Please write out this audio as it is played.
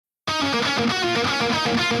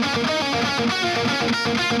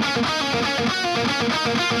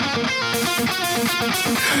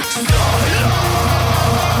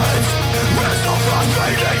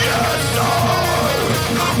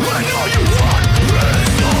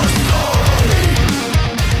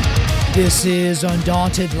This is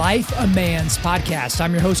Undaunted Life, a Man's Podcast.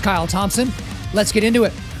 I'm your host, Kyle Thompson. Let's get into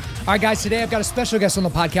it. All right, guys, today I've got a special guest on the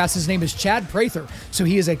podcast. His name is Chad Prather. So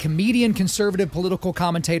he is a comedian, conservative political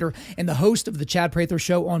commentator, and the host of the Chad Prather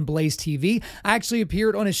Show on Blaze TV. I actually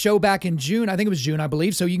appeared on his show back in June. I think it was June, I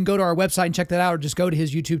believe. So you can go to our website and check that out, or just go to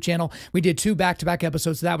his YouTube channel. We did 2 back-to-back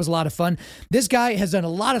episodes, so that was a lot of fun. This guy has done a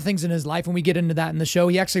lot of things in his life, and we get into that in the show.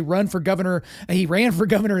 He actually ran for governor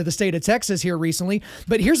of the state of Texas here recently.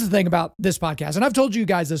 But here's the thing about this podcast, and I've told you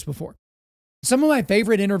guys this before. Some of my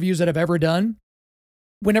favorite interviews that I've ever done,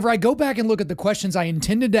 whenever I go back and look at the questions I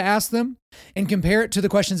intended to ask them and compare it to the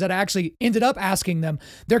questions that I actually ended up asking them,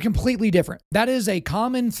 they're completely different. That is a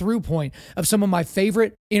common through point of some of my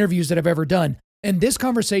favorite interviews that I've ever done. And this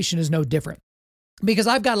conversation is no different, because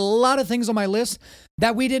I've got a lot of things on my list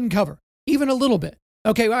that we didn't cover, even a little bit.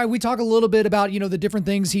 Okay, all right, we talk a little bit about, the different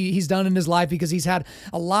things he's done in his life, because he's had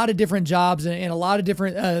a lot of different jobs and a lot of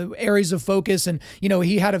different areas of focus. And,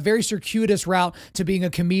 he had a very circuitous route to being a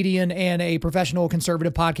comedian and a professional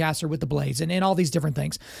conservative podcaster with the Blaze and all these different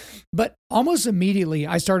things. But almost immediately,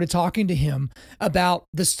 I started talking to him about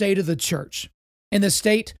the state of the church and the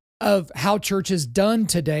state of how church is done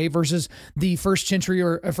today versus the first century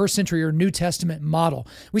or New Testament model.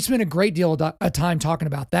 We spent a great deal of time talking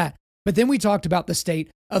about that. But then we talked about the state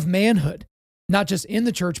of manhood, not just in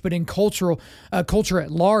the church, but in culture at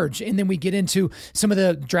large. And then we get into some of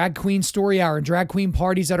the drag queen story hour and drag queen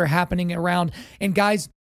parties that are happening around. And guys,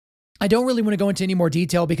 I don't really want to go into any more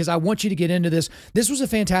detail because I want you to get into this. This was a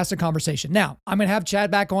fantastic conversation. Now, I'm going to have Chad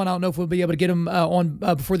back on. I don't know if we'll be able to get him on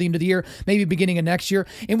before the end of the year, maybe beginning of next year,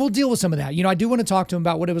 and we'll deal with some of that. I do want to talk to him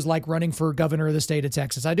about what it was like running for governor of the state of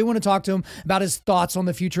Texas. I do want to talk to him about his thoughts on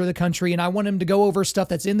the future of the country, and I want him to go over stuff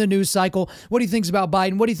that's in the news cycle, what he thinks about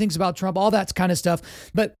Biden, what he thinks about Trump, all that kind of stuff.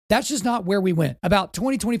 But that's just not where we went. About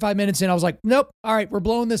 20, 25 minutes in, I was like, nope, all right, we're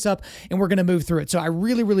blowing this up, and we're going to move through it. So I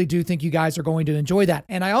really, really do think you guys are going to enjoy that.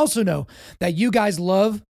 And I also know that you guys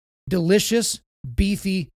love delicious,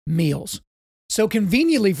 beefy meals. So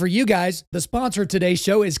conveniently for you guys, the sponsor of today's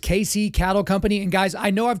show is KC Cattle Company. And guys,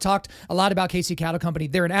 I know I've talked a lot about KC Cattle Company.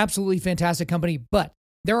 They're an absolutely fantastic company, but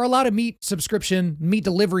there are a lot of meat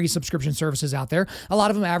delivery subscription services out there. A lot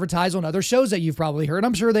of them advertise on other shows that you've probably heard.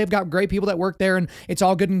 I'm sure they've got great people that work there and it's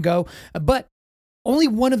all good and go. But only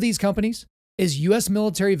one of these companies is U.S.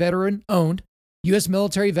 military veteran owned, U.S.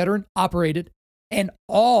 military veteran operated, and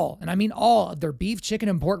all of their beef, chicken,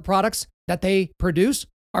 and pork products that they produce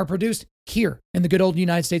are produced here in the good old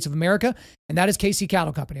United States of America, and that is KC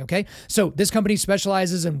Cattle Company, okay? So this company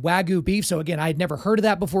specializes in Wagyu beef. So again, I had never heard of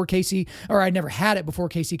that before I'd never had it before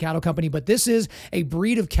KC Cattle Company, but this is a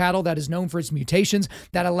breed of cattle that is known for its mutations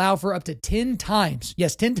that allow for up to 10 times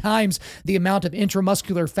the amount of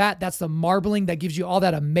intramuscular fat. That's the marbling that gives you all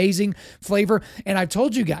that amazing flavor. And I've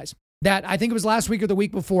told you guys that I think it was last week or the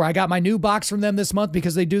week before, I got my new box from them this month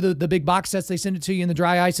because they do the big box sets. They send it to you in the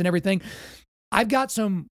dry ice and everything. I've got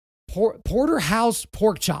some porterhouse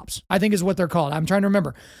pork chops, I think is what they're called. I'm trying to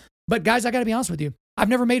remember. But guys, I got to be honest with you. I've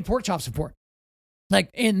never made pork chops before.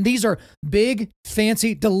 And these are big,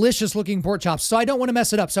 fancy, delicious looking pork chops. So I don't want to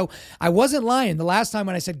mess it up. So I wasn't lying the last time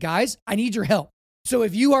when I said, guys, I need your help. So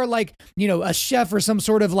if you are a chef or some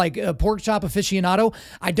sort of a pork chop aficionado,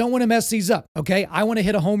 I don't want to mess these up, okay? I want to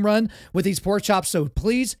hit a home run with these pork chops. So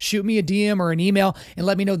please shoot me a DM or an email and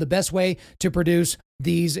let me know the best way to produce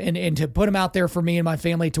these and to put them out there for me and my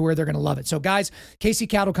family to where they're going to love it. So guys, KC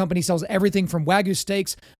Cattle Company sells everything from Wagyu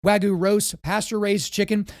steaks, Wagyu roast, pasture-raised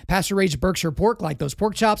chicken, pasture-raised Berkshire pork, like those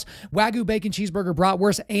pork chops, Wagyu bacon cheeseburger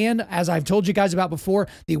bratwurst, and as I've told you guys about before,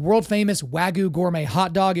 the world famous Wagyu gourmet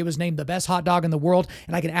hot dog. It was named the best hot dog in the world,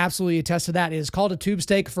 and I can absolutely attest to that. It is called a tube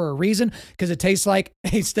steak for a reason, because it tastes like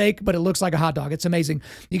a steak, but it looks like a hot dog. It's amazing.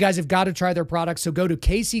 You guys have got to try their products. So go to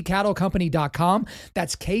kccattlecompany.com.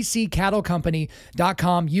 That's kccattlecompany.com.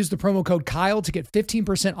 Use the promo code Kyle to get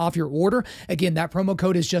 15% off your order. Again, that promo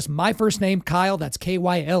code is just my first name, Kyle. That's Kyle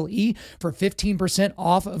for 15%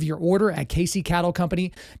 off of your order at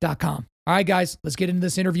kccattlecompany.com. All right, guys, let's get into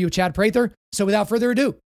this interview with Chad Prather. So without further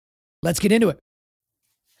ado, let's get into it.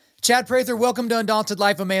 Chad Prather, welcome to Undaunted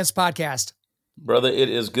Life, a Man's Podcast. Brother, it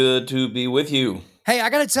is good to be with you. Hey,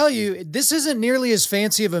 I got to tell you, this isn't nearly as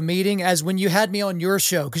fancy of a meeting as when you had me on your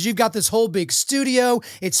show because you've got this whole big studio.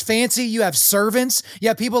 It's fancy. You have servants. You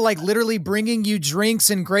have people like literally bringing you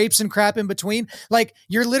drinks and grapes and crap in between. Like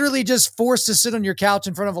you're literally just forced to sit on your couch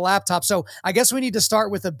in front of a laptop. So I guess we need to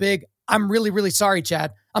start with a big, I'm really, really sorry,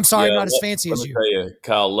 Chad. I'm sorry I'm Yeah, not as fancy let as me you. tell you,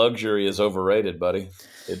 Kyle, luxury is overrated, buddy.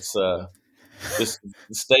 It's just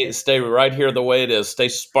stay right here the way it is. Stay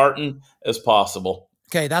Spartan as possible.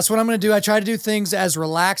 Okay, that's what I'm going to do. I try to do things as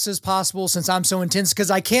relaxed as possible since I'm so intense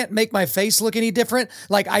because I can't make my face look any different.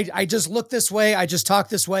 Like I just look this way, I just talk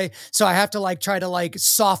this way. So I have to like try to like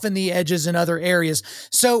soften the edges in other areas.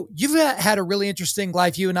 So you've had a really interesting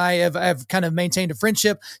life. You and I have kind of maintained a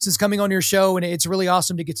friendship since coming on your show, and it's really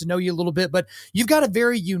awesome to get to know you a little bit. But you've got a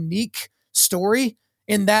very unique story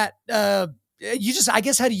in that you just, I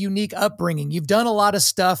guess, had a unique upbringing. You've done a lot of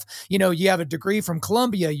stuff. You know, you have a degree from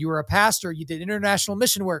Columbia. You were a pastor. You did international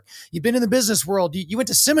mission work. You've been in the business world. You went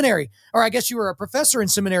to seminary, or I guess you were a professor in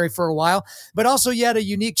seminary for a while, but also you had a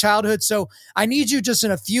unique childhood. So I need you just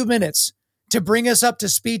in a few minutes to bring us up to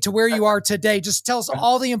speed to where you are today. Just tell us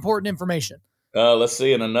all the important information. Let's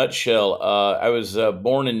see, in a nutshell, I was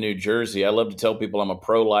born in New Jersey. I love to tell people I'm a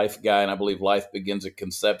pro-life guy, and I believe life begins at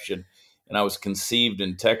conception. And I was conceived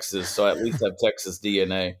in Texas, so I at least have Texas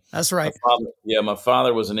DNA. That's right. My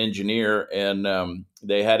father was an engineer, and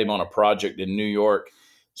they had him on a project in New York.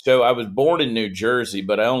 So I was born in New Jersey,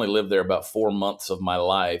 but I only lived there about 4 months of my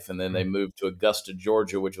life, and then they moved to Augusta,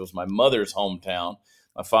 Georgia, which was my mother's hometown.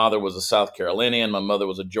 My father was a South Carolinian, my mother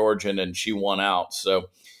was a Georgian, and she won out. So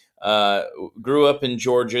uh, grew up in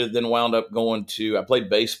Georgia, then wound up I played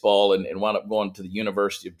baseball and wound up going to the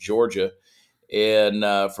University of Georgia. And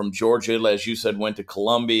from Georgia, as you said, went to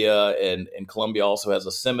Columbia, and Columbia also has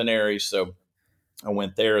a seminary. So I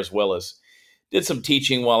went there as well as did some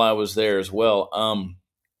teaching while I was there as well.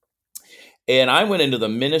 And I went into the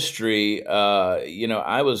ministry.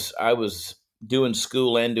 I was doing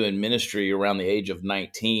school and doing ministry around the age of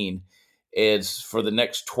 19. It's for the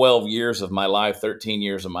next 12 years of my life, 13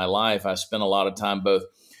 years of my life, I spent a lot of time both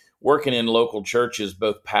working in local churches,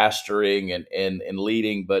 both pastoring and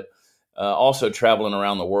leading, but also traveling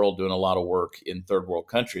around the world doing a lot of work in third world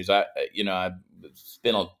countries. I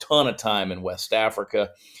spent a ton of time in West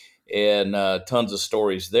Africa and tons of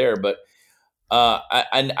stories there. But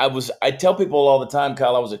I tell people all the time,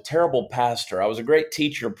 Kyle, I was a terrible pastor. I was a great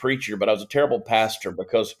teacher, preacher, but I was a terrible pastor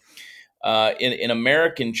because in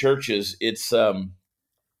American churches, it's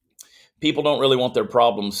people don't really want their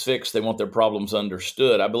problems fixed. They want their problems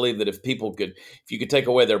understood. I believe that if you could take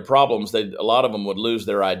away their problems, a lot of them would lose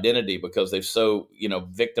their identity because they've so,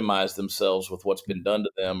 victimized themselves with what's been done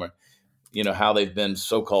to them, or, how they've been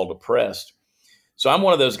so-called oppressed. So I'm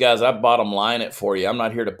one of those guys. I bottom line it for you. I'm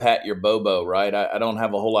not here to pat your bobo, right? I don't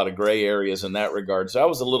have a whole lot of gray areas in that regard. So I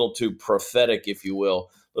was a little too prophetic, if you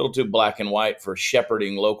will, a little too black and white for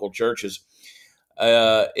shepherding local churches.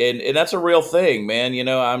 And that's a real thing, man.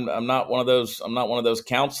 I'm not one of those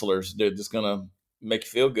counselors, dude, that's gonna make you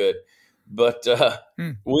feel good. But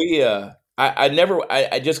Hmm. we, I never,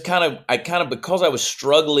 I just kind of because I was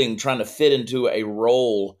struggling trying to fit into a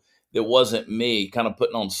role that wasn't me, kind of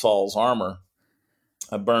putting on Saul's armor.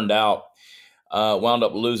 I burned out. Wound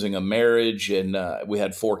up losing a marriage, and we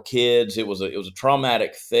had 4 kids. It was a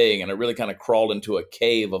traumatic thing, and I really kind of crawled into a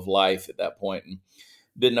cave of life at that point, and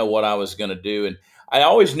didn't know what I was going to do. And I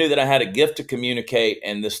always knew that I had a gift to communicate,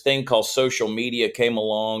 and this thing called social media came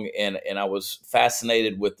along, and I was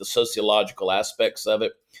fascinated with the sociological aspects of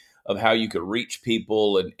it, of how you could reach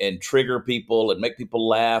people and trigger people and make people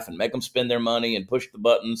laugh and make them spend their money and push the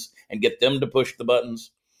buttons and get them to push the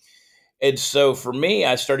buttons. And so for me,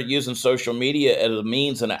 I started using social media as a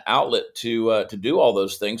means and an outlet to do all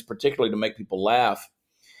those things, particularly to make people laugh.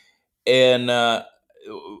 And a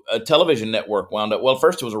television network wound up. Well,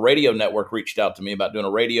 first it was a radio network reached out to me about doing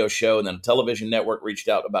a radio show, and then a television network reached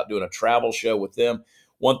out about doing a travel show with them.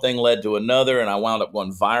 One thing led to another, and I wound up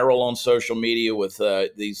going viral on social media with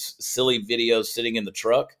these silly videos sitting in the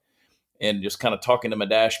truck and just kind of talking to my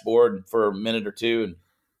dashboard for a minute or two.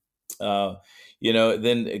 And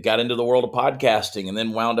then it got into the world of podcasting, and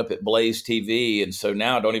then wound up at Blaze TV. And so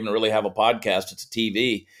now I don't even really have a podcast. It's a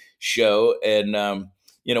TV show. And,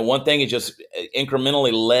 one thing is just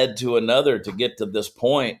incrementally led to another to get to this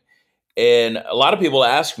point. And a lot of people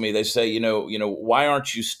ask me, they say, why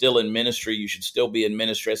aren't you still in ministry? You should still be in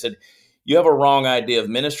ministry. I said, you have a wrong idea of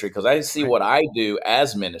ministry, because I see what I do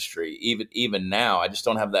as ministry, even now. I just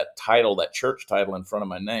don't have that title, that church title in front of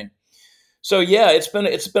my name. So yeah, it's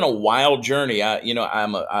been a wild journey. I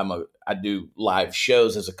do live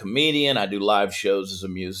shows as a comedian. I do live shows as a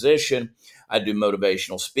musician. I do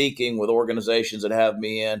motivational speaking with organizations that have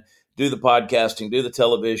me in, do the podcasting, do the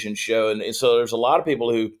television show. And so there's a lot of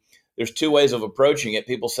people who, there's two ways of approaching it.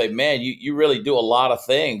 People say, man, you really do a lot of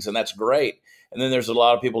things, and that's great. And then there's a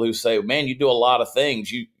lot of people who say, man, you do a lot of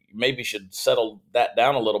things. You maybe should settle that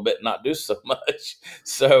down a little bit and not do so much.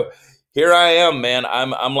 So here I am, man.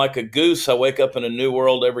 I'm like a goose. I wake up in a new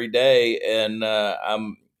world every day, and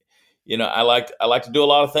I like to do a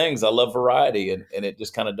lot of things. I love variety, and it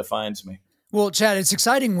just kind of defines me. Well, Chad, it's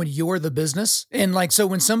exciting when you're the business. And like, so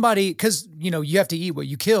when somebody, cause you have to eat what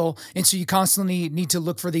you kill. And so you constantly need to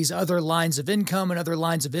look for these other lines of income and other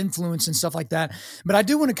lines of influence and stuff like that. But I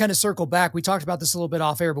do want to kind of circle back. We talked about this a little bit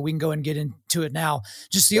off air, but we can go and get into it now.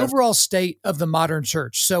 Just the overall state of the modern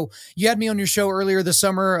church. So you had me on your show earlier this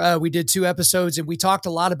summer. We did 2 episodes and we talked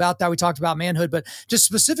a lot about that. We talked about manhood, but just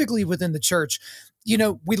specifically within the church,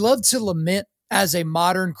 we love to lament as a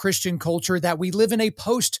modern Christian culture that we live in a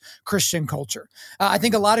post-Christian culture. I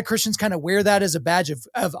think a lot of Christians kind of wear that as a badge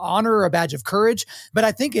of honor or a badge of courage, but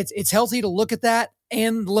I think it's healthy to look at that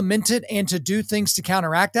and lament it and to do things to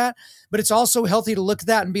counteract that. But it's also healthy to look at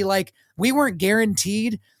that and be like, we weren't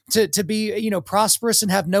guaranteed to be, prosperous and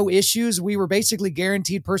have no issues. We were basically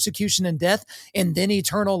guaranteed persecution and death and then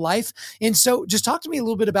eternal life. And so just talk to me a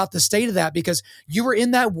little bit about the state of that, because you were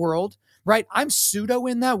in that world, right? I'm pseudo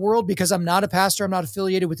in that world because I'm not a pastor. I'm not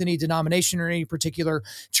affiliated with any denomination or any particular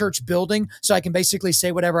church building. So I can basically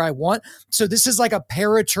say whatever I want. So this is like a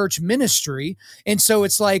parachurch ministry. And so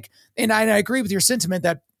it's like, and I agree with your sentiment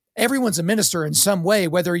that everyone's a minister in some way,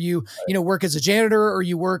 whether you work as a janitor or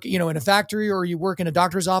you work, in a factory or you work in a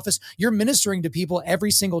doctor's office, you're ministering to people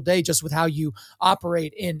every single day just with how you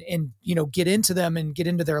operate and get into them and get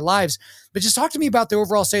into their lives. But just talk to me about the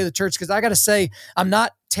overall state of the church, because I got to say, I'm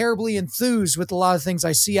not terribly enthused with a lot of things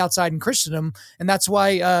I see outside in Christendom. And that's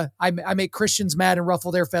why I make Christians mad and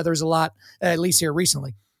ruffle their feathers a lot, at least here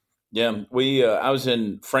recently. Yeah, I was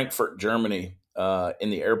in Frankfurt, Germany, in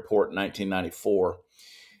the airport in 1994.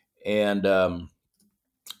 And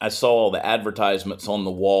I saw the advertisements on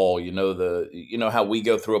the wall. How we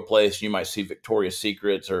go through a place, and you might see Victoria's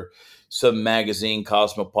Secrets or some magazine,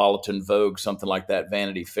 Cosmopolitan, Vogue, something like that,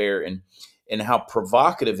 Vanity Fair, and how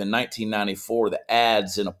provocative in 1994 the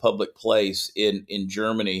ads in a public place in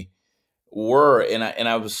Germany were. And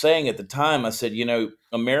I was saying at the time, I said,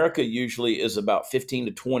 America usually is about 15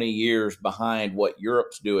 to 20 years behind what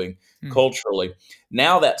Europe's doing culturally.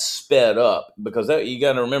 Now that's sped up, because you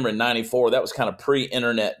got to remember in 94, that was kind of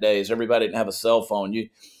pre-internet days. Everybody didn't have a cell phone.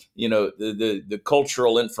 The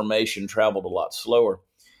cultural information traveled a lot slower.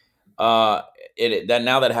 Now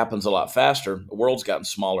that happens a lot faster. The world's gotten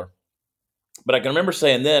smaller. But I can remember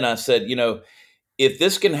saying then, I said, if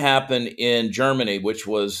this can happen in Germany, which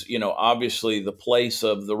was, obviously the place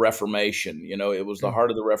of the Reformation, it was the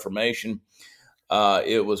heart of the Reformation.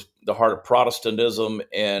 It was the heart of Protestantism.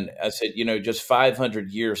 And I said, just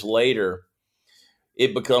 500 years later,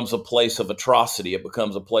 it becomes a place of atrocity. It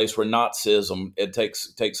becomes a place where Nazism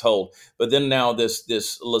takes hold. But then now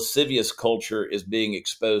this lascivious culture is being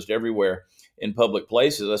exposed everywhere in public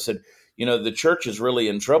places. I said, the church is really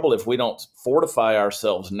in trouble if we don't fortify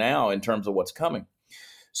ourselves now in terms of what's coming.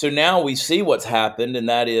 So now we see what's happened, and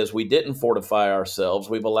that is we didn't fortify ourselves.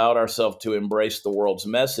 We've allowed ourselves to embrace the world's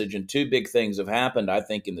message, and 2 big things have happened, I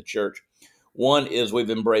think, in the church. One is we've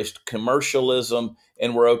embraced commercialism,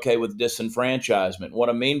 and we're okay with disenfranchisement. What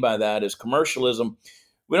I mean by that is commercialism.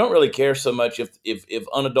 We don't really care so much if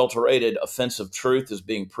unadulterated, offensive truth is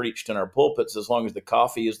being preached in our pulpits, as long as the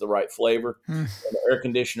coffee is the right flavor, and the air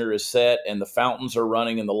conditioner is set, and the fountains are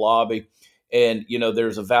running in the lobby, and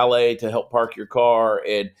there's a valet to help park your car,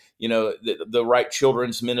 and the right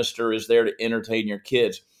children's minister is there to entertain your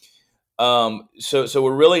kids. So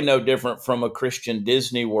we're really no different from a Christian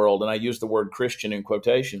Disney World, and I use the word Christian in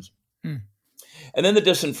quotations. And then the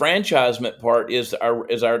disenfranchisement part is our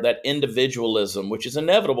that individualism, which is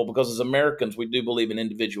inevitable, because as Americans we do believe in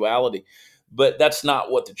individuality, but that's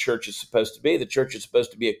not what the church is supposed to be. The church is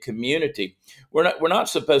supposed to be a community. We're not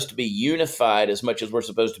supposed to be unified as much as we're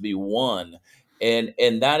supposed to be one. And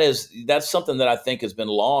that's something that I think has been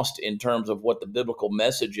lost in terms of what the biblical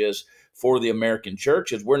message is for the American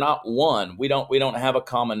church. Is we're not one. We don't have a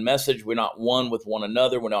common message. We're not one with one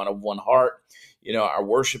another. We don't have one heart. Our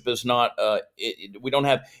worship is not. We don't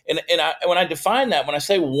have. When I define that, when I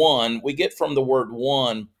say one, we get from the word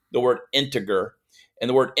one the word integer, and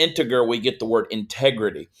the word integer we get the word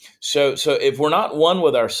integrity. So if we're not one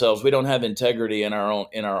with ourselves, we don't have integrity in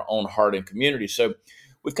our own heart and community. So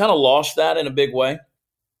we've kind of lost that in a big way.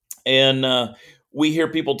 And we hear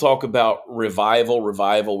people talk about revival.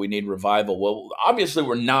 We need revival. Well, obviously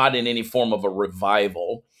we're not in any form of a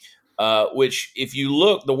revival. which if you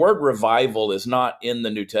look, the word revival is not in the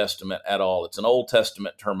New Testament at all. It's an Old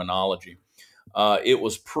Testament terminology. It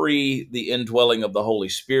was pre the indwelling of the Holy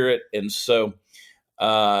Spirit. And so,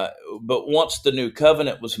 but once the new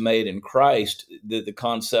covenant was made in Christ, the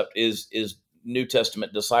concept is New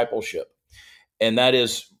Testament discipleship. And that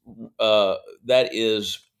is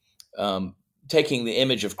taking the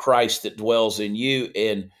image of Christ that dwells in you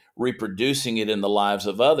and reproducing it in the lives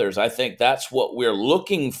of others. I think that's what we're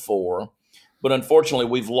looking for, but unfortunately,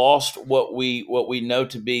 we've lost what we know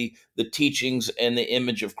to be the teachings and the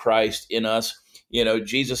image of Christ in us.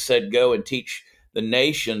 Jesus said, "Go and teach the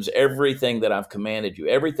nations everything that I've commanded you."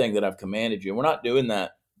 Everything that I've commanded you. We're not doing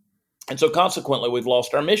that. And so consequently, we've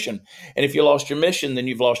lost our mission. And if you lost your mission, then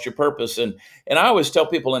you've lost your purpose. And I always tell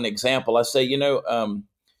people an example. I say,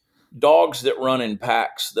 dogs that run in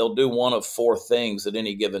packs, they'll do one of four things at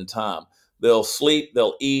any given time. They'll sleep,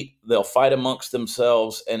 they'll eat, they'll fight amongst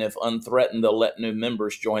themselves, and if unthreatened, they'll let new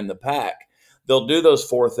members join the pack. They'll do those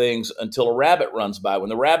four things until a rabbit runs by. When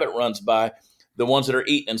the rabbit runs by, the ones that are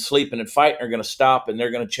eating and sleeping and fighting are going to stop, and they're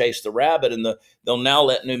going to chase the rabbit, and they'll now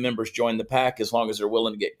let new members join the pack as long as they're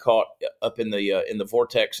willing to get caught up in the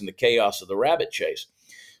vortex and the chaos of the rabbit chase.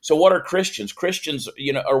 So what are Christians? Christians,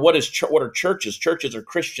 or what are churches? Churches are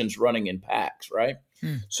Christians running in packs, right?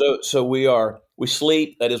 So we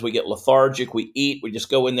sleep, that is, we get lethargic, we eat, we just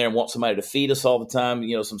go in there and want somebody to feed us all the time,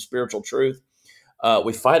 some spiritual truth.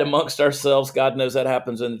 We fight amongst ourselves. God knows that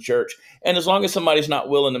happens in the church. And as long as somebody's not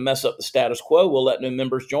willing to mess up the status quo, we'll let new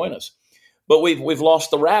members join us. But we've lost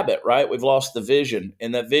the rabbit, right? We've lost the vision.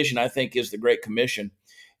 And that vision, I think, is the Great Commission.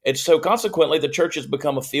 And so consequently, the church has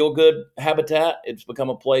become a feel-good habitat. It's become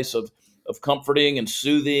a place of comforting and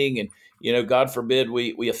soothing. And, God forbid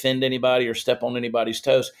we offend anybody or step on anybody's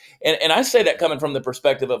toes. And I say that coming from the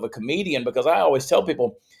perspective of a comedian, because I always tell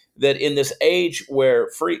people that in this age where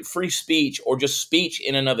free speech or just speech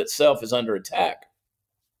in and of itself is under attack,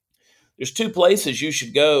 there's two places you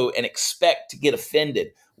should go and expect to get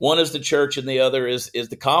offended. One is the church, and the other is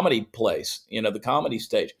the comedy place, the comedy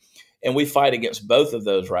stage. And we fight against both of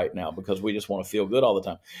those right now because we just want to feel good all the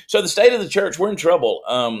time. So the state of the church, we're in trouble.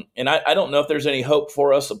 And I don't know if there's any hope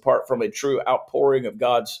for us apart from a true outpouring of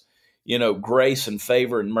God's, grace and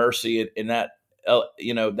favor and mercy, and that,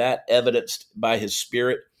 that evidenced by His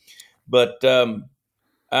Spirit. But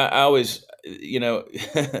I always,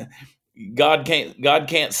 God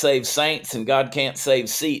can't save saints, and God can't save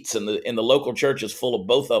seats, and the local church is full of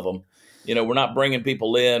both of them. We're not bringing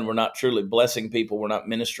people in. We're not truly blessing people. We're not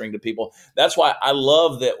ministering to people. That's why I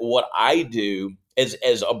love that what I do,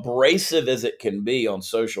 as abrasive as it can be on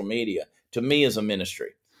social media, to me is a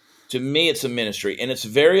ministry. To me, it's a ministry, and it's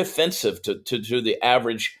very offensive to the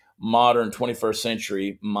average modern 21st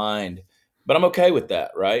century mind. But I'm okay with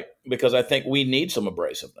that, right? Because I think we need some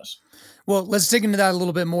abrasiveness. Well, let's dig into that a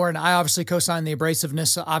little bit more. And I obviously co-sign the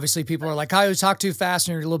abrasiveness. Obviously, people are like, "I talk too fast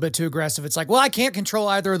and you're a little bit too aggressive." It's like, well, I can't control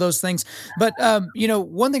either of those things. But,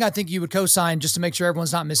 one thing I think you would co-sign, just to make sure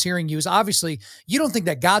everyone's not mishearing you, is obviously you don't think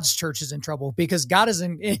that God's church is in trouble because God is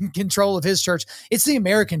in control of His church. It's the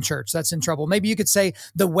American church that's in trouble. Maybe you could say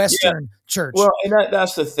the Western church. Well, and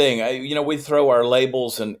that's the thing. We throw our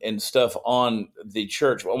labels and stuff on the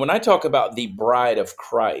church. When I talk about the bride of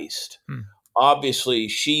Christ, obviously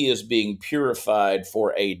she is being purified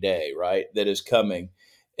for a day, right? That is coming.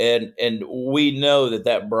 And we know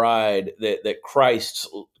that bride that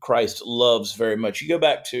Christ loves very much. You go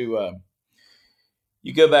back to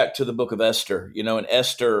the book of Esther, and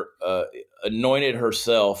Esther anointed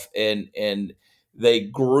herself and they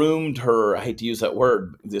groomed her. I hate to use that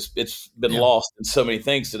word. It's been lost in so many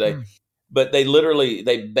things today, but they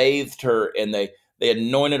bathed her and they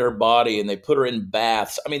anointed her body and they put her in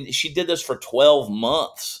baths. I mean, she did this for 12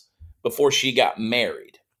 months before she got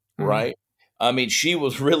married, right? I mean, she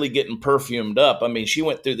was really getting perfumed up. I mean, she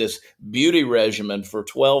went through this beauty regimen for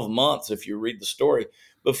 12 months, if you read the story,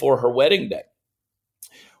 before her wedding day.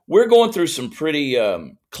 We're going through some pretty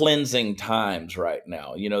cleansing times right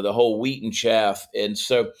now, the whole wheat and chaff. And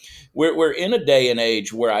so we're in a day and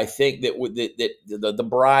age where I think that the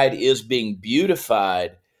bride is being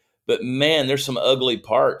beautified. But man, there's some ugly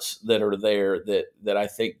parts that are there that I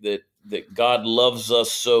think that God loves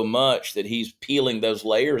us so much that He's peeling those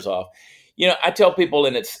layers off. I tell people,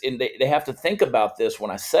 and they have to think about this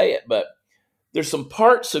when I say it, but there's some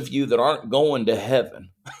parts of you that aren't going to heaven.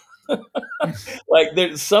 Like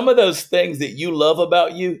there's some of those things that you love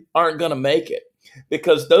about you aren't going to make it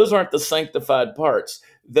because those aren't the sanctified parts.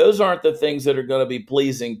 Those aren't the things that are going to be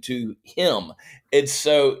pleasing to Him. And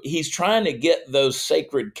so He's trying to get those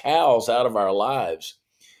sacred cows out of our lives.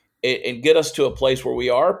 and get us to a place where we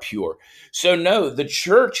are pure. So no, the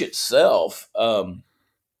church itself,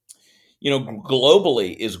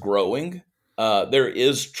 globally is growing. There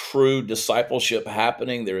is true discipleship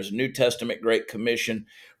happening. There is New Testament Great Commission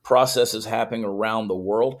processes happening around the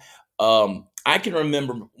world. I can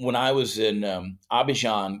remember when I was in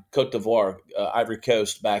Abidjan, Cote d'Ivoire, Ivory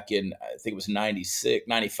Coast, back in, I think it was 96,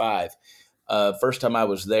 95. First time I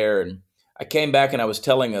was there. And I came back and I was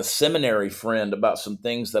telling a seminary friend about some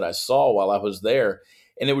things that I saw while I was there.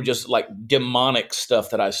 And it were just like demonic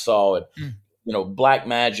stuff that I saw. And black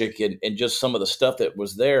magic and just some of the stuff that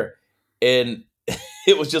was there. And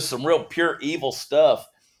it was just some real pure evil stuff.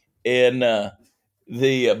 And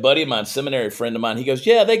the buddy of mine, seminary friend of mine, he goes,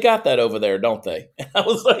 "Yeah, they got that over there, don't they?" And I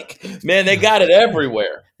was like, "Man, they got it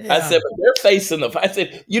everywhere." Yeah. I said, "But they're facing I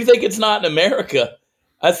said, "You think it's not in America?"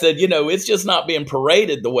 I said, "It's just not being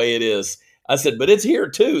paraded the way it is." I said, "But it's here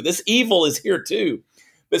too. This evil is here too."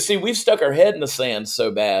 But see, we've stuck our head in the sand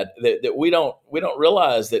so bad that we don't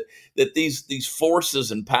realize that these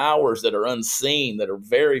forces and powers that are unseen, that are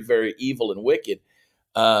very, very evil and wicked,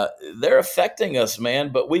 they're affecting us,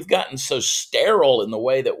 man. But we've gotten so sterile in the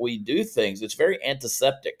way that we do things. It's very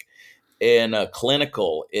antiseptic and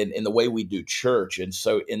clinical in the way we do church. And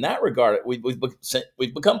so, in that regard,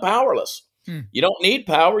 we've become powerless. You don't need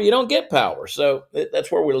power, you don't get power. So that's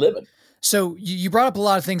where we're living. So you brought up a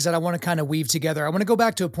lot of things that I want to kind of weave together. I want to go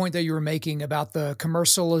back to a point that you were making about the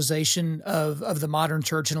commercialization of the modern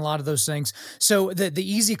church and a lot of those things. So the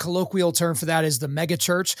easy colloquial term for that is the mega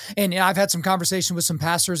church. And I've had some conversation with some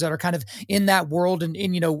pastors that are kind of in that world. And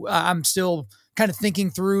I'm still kind of thinking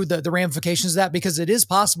through the ramifications of that, because it is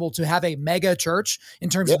possible to have a mega church in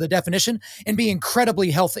terms of the definition and be incredibly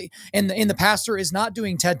healthy. And the pastor is not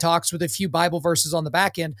doing TED Talks with a few Bible verses on the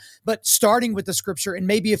back end, but starting with the scripture and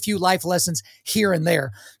maybe a few life lessons here and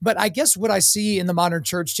there. But I guess what I see in the modern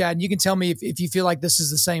church, Chad, and you can tell me if you feel like this is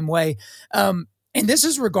the same way, and this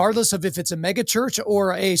is regardless of if it's a mega church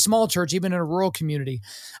or a small church, even in a rural community.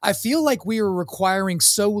 I feel like we are requiring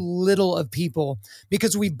so little of people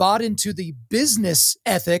because we bought into the business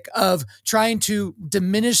ethic of trying to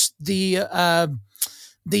diminish the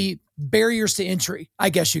barriers to entry, I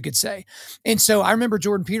guess you could say. And so I remember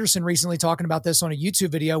Jordan Peterson recently talking about this on a YouTube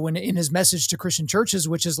video when in his message to Christian churches,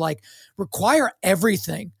 which is like, require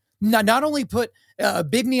everything. Not only put a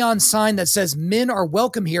big neon sign that says men are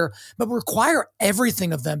welcome here, but require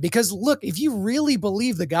everything of them. Because look, if you really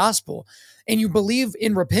believe the gospel and you believe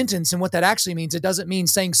in repentance and what that actually means, it doesn't mean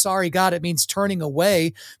saying, sorry, God, it means turning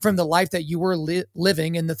away from the life that you were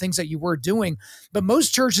living and the things that you were doing. But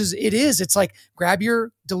most churches, it's like, grab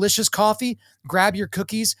your delicious coffee, grab your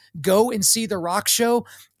cookies, go and see the rock show,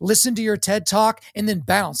 listen to your TED Talk, and then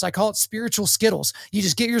bounce. I call it spiritual Skittles. You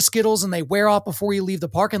just get your Skittles and they wear off before you leave the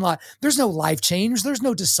parking lot. There's no life change. There's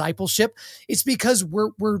no discipleship. It's because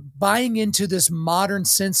we're buying into this modern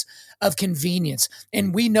sense of convenience.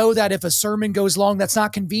 And we know that if a sermon goes long, that's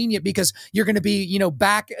not convenient because you're going to be,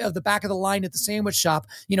 back of the line at the sandwich shop,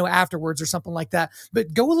 afterwards or something like that.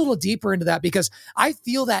 But go a little deeper into that, because I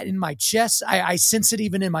feel that in my chest. I sense it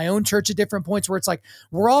even in my own church at different points where it's like,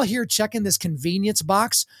 we're all here checking this convenience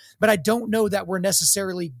box, but I don't know that we're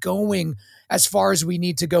necessarily going as far as we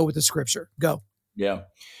need to go with the scripture. Go. Yeah.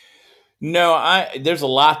 No, there's a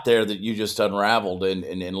lot there that you just unraveled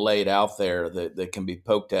and laid out there that can be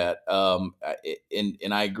poked at.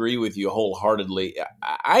 And I agree with you wholeheartedly.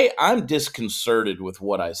 I'm disconcerted with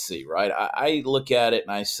what I see, right? I look at it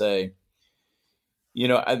and I say,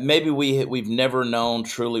 maybe we've never known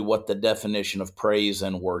truly what the definition of praise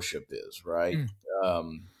and worship is, right?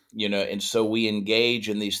 And so we engage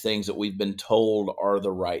in these things that we've been told are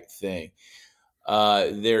the right thing.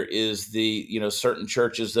 There is certain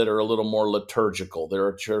churches that are a little more liturgical. There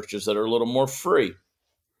are churches that are a little more free.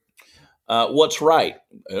 What's right?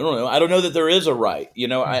 I don't know. I don't know that there is a right.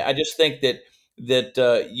 I just think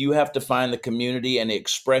that you have to find the community and the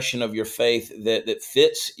expression of your faith that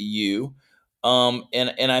fits you.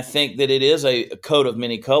 And I think that it is a coat of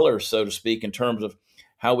many colors, so to speak, in terms of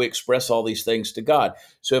how we express all these things to God.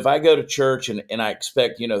 So if I go to church and I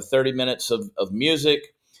expect 30 minutes of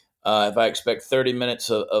music, if I expect 30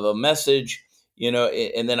 minutes of a message,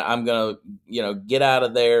 and then I'm going to, get out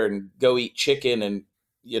of there and go eat chicken and,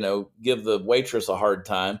 give the waitress a hard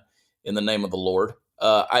time in the name of the Lord.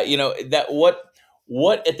 That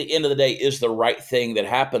what at the end of the day is the right thing that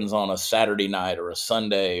happens on a Saturday night or a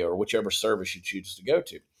Sunday or whichever service you choose to go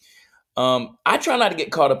to. I try not to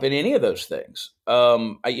get caught up in any of those things.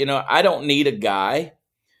 I don't need a guy.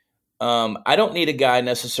 I don't need a guy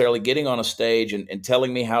necessarily getting on a stage and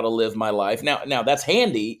telling me how to live my life. Now that's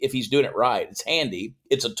handy if he's doing it right. It's handy.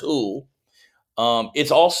 It's a tool.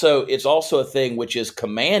 It's also a thing which is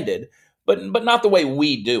commanded, but not the way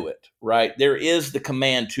we do it, right? There is the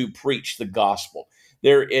command to preach the gospel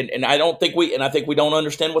there, and I think we don't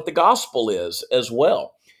understand what the gospel is as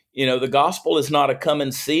well. The gospel is not a come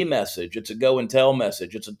and see message; it's a go and tell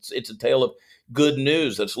message. It's a tale of good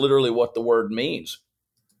news. That's literally what the word means.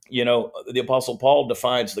 The Apostle Paul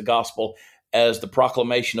defines the gospel as the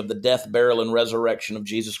proclamation of the death, burial, and resurrection of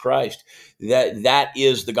Jesus Christ. That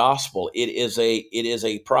is the gospel. It is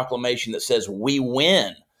a proclamation that says we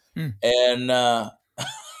win, and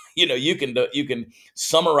you can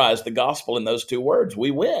summarize the gospel in those two words: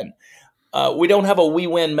 we win. We don't have a we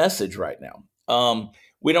win message right now.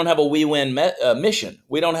 We don't have a we win mission.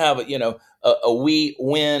 We don't have a we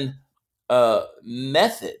win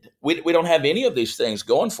method. We don't have any of these things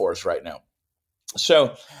going for us right now.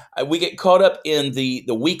 So we get caught up in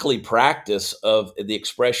the weekly practice of the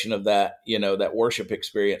expression of that, that worship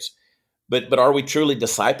experience. But are we truly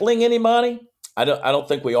discipling anybody? I don't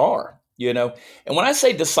think we are. And when I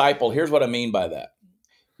say disciple, here's what I mean by that.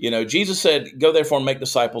 Jesus said, "Go therefore and make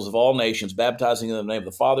disciples of all nations, baptizing them in the name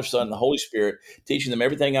of the Father, Son, and the Holy Spirit, teaching them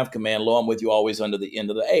everything I've commanded. Lo, I'm with you always unto the end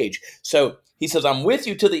of the age." So he says, "I'm with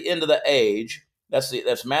you to the end of the age."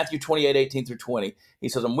 That's Matthew 28:18 through 20. He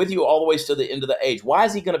says, "I'm with you all the way to the end of the age." Why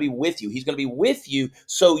is he going to be with you? He's going to be with you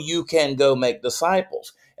so you can go make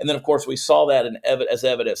disciples. And then, of course, we saw that as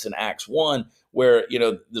evidence in Acts 1, where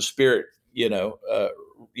the Spirit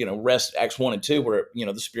rest, Acts 1 and 2, where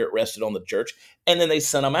the Spirit rested on the church, and then they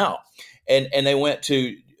sent them out, and they went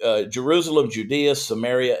to Jerusalem, Judea,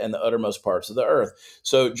 Samaria, and the uttermost parts of the earth.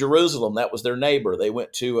 So Jerusalem, that was their neighbor. They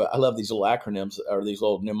went to I love these little acronyms, or these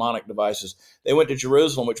little mnemonic devices. They went to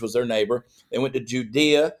Jerusalem, which was their neighbor. They went to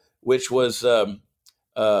Judea, which was they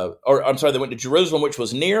went to Jerusalem, which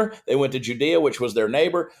was near. They went to Judea, which was their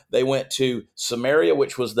neighbor. They went to Samaria,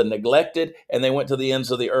 which was the neglected, and they went to the ends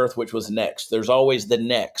of the earth, which was next. There's always the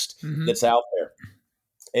next that's out there.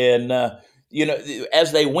 And,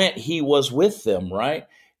 as they went, he was with them, right?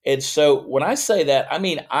 And so when I say that, I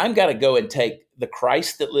mean, I'm got to go and take the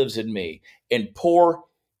Christ that lives in me and pour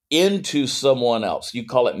into someone else. You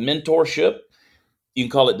call it mentorship. You can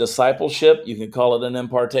call it discipleship. You can call it an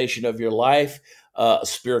impartation of your life, a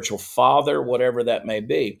spiritual father, whatever that may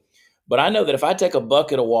be. But I know that if I take a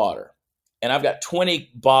bucket of water and I've got 20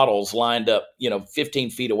 bottles lined up, 15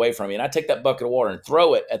 feet away from me, and I take that bucket of water and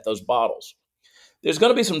throw it at those bottles, there's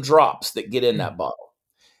going to be some drops that get in that bottle.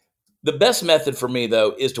 The best method for me,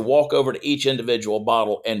 though, is to walk over to each individual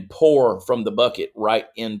bottle and pour from the bucket right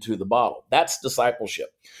into the bottle. That's discipleship.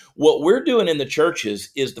 What we're doing in the churches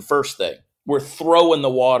is the first thing. We're throwing the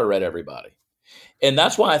water at everybody. And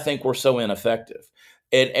that's why I think we're so ineffective.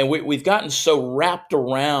 And we've gotten so wrapped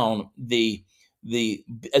around the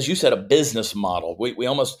as you said, a business model. We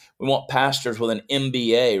want pastors with an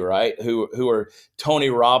MBA, right? Who are Tony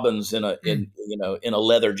Robbins in a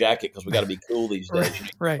leather jacket, because we got to be cool these days.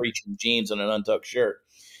 Right. Preaching jeans and an untucked shirt.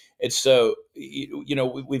 And so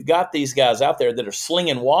we've got these guys out there that are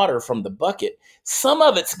slinging water from the bucket. Some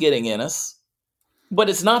of it's getting in us, but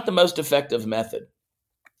it's not the most effective method.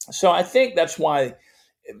 So I think that's why,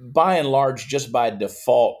 by and large, just by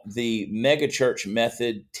default, the megachurch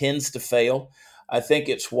method tends to fail. I think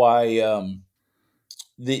it's why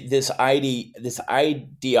this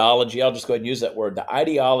ideology, I'll just go ahead and use that word, the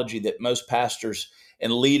ideology that most pastors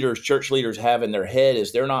and leaders, church leaders, have in their head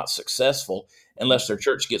is they're not successful unless their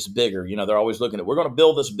church gets bigger. They're always looking at, we're going to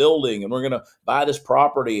build this building, and we're going to buy this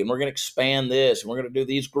property, and we're going to expand this, and we're going to do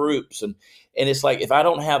these groups. And it's like, if I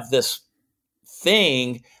don't have this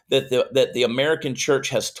thing that the American church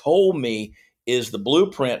has told me is the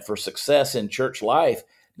blueprint for success in church life,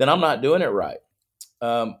 then I'm not doing it right.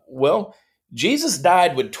 Well, Jesus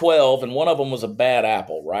died with 12, and one of them was a bad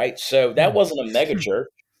apple, right? So that wasn't a megachurch.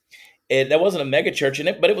 That wasn't a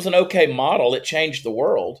megachurch, but it was an okay model. It changed the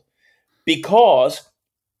world because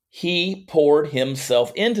he poured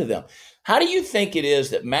himself into them. How do you think it is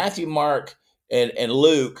that Matthew, Mark, and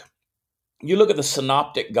Luke, you look at the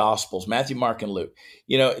synoptic gospels, Matthew, Mark, and Luke,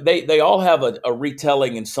 they all have a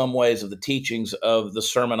retelling in some ways of the teachings of the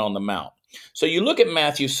Sermon on the Mount. So you look at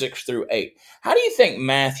Matthew 6 through 8. How do you think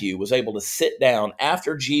Matthew was able to sit down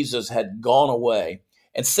after Jesus had gone away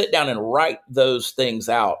and sit down and write those things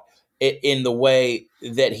out in the way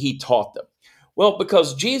that he taught them? Well,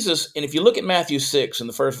 because Jesus, and if you look at Matthew 6 in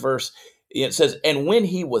the first verse, it says, "And when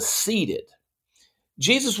he was seated,"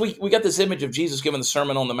 Jesus, we got this image of Jesus giving the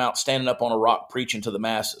Sermon on the Mount, standing up on a rock, preaching to the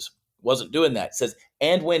masses. Wasn't doing that. It says,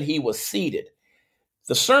 "And when he was seated."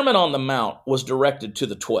 The Sermon on the Mount was directed to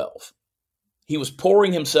the 12. He was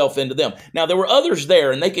pouring himself into them. Now, there were others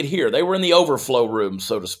there, and they could hear. They were in the overflow room,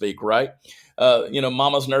 so to speak, right?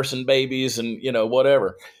 Mama's nursing babies and,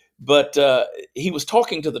 whatever. But he was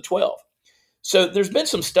talking to the 12. So there's been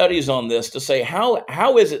some studies on this to say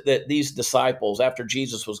how is it that these disciples, after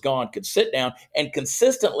Jesus was gone, could sit down and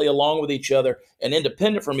consistently, along with each other and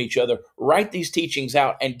independent from each other, write these teachings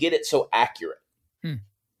out and get it so accurate?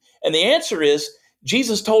 And the answer is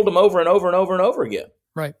Jesus told them over and over and over and over again.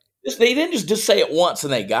 Right. They didn't just say it once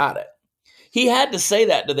and they got it. He had to say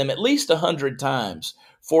that to them at least 100 times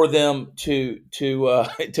for them to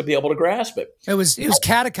be able to grasp it. It was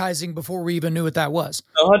catechizing before we even knew what that was.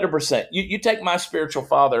 100%. You take my spiritual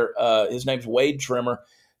father. His name's Wade Trimmer.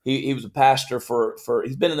 He was a pastor for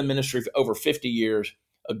he's been in the ministry for over 50 years.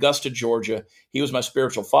 Augusta, Georgia. He was my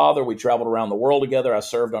spiritual father. We traveled around the world together. I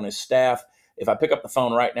served on his staff. If I pick up the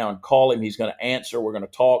phone right now and call him, he's going to answer. We're going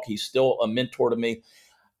to talk. He's still a mentor to me.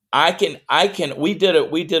 We did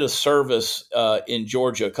a service in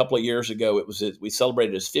Georgia a couple of years ago. We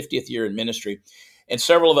celebrated his 50th year in ministry, and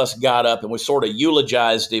several of us got up and we sort of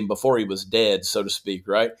eulogized him before he was dead, so to speak,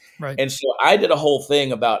 right? Right. And so I did a whole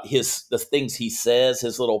thing about the things he says,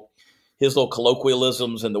 his little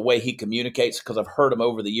colloquialisms and the way he communicates, because I've heard him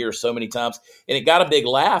over the years so many times, and it got a big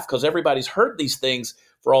laugh because everybody's heard these things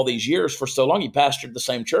for all these years. For so long, he pastored the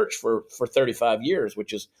same church for 35 years,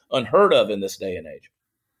 which is unheard of in this day and age.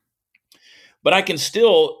 But I can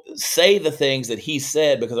still say the things that he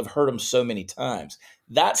said because I've heard them so many times.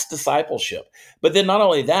 That's discipleship. But then not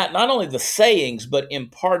only that, not only the sayings, but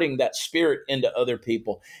imparting that spirit into other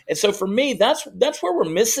people. And so for me, that's where we're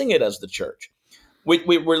missing it as the church. We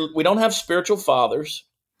don't have spiritual fathers.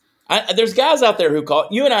 There's guys out there who call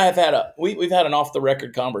you and I have we've had an off the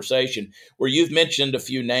record conversation where you've mentioned a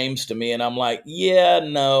few names to me, and I'm like, yeah,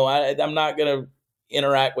 no, I'm not going to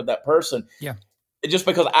interact with that person. Yeah. Just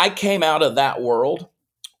because I came out of that world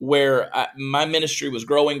where my ministry was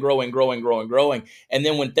growing. And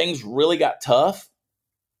then when things really got tough,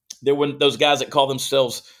 there were those guys that call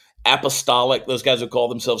themselves apostolic, those guys who call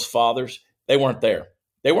themselves fathers, they weren't there.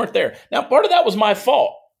 Now, part of that was my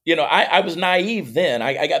fault. I was naive then.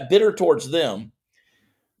 I got bitter towards them.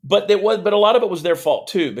 But a lot of it was their fault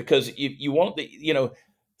too, because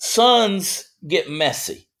sons get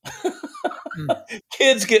messy.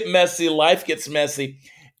 Kids get messy, life gets messy.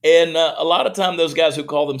 And a lot of time those guys who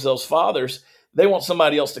call themselves fathers, they want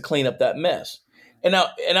somebody else to clean up that mess. And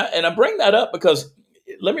I bring that up because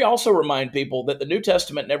let me also remind people that the New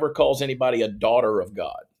Testament never calls anybody a daughter of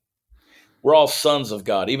God. We're all sons of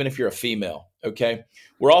God, even if you're a female, okay?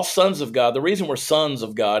 We're all sons of God. The reason we're sons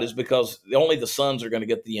of God is because only the sons are going to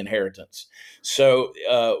get the inheritance. So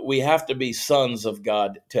we have to be sons of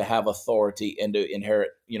God to have authority and to inherit,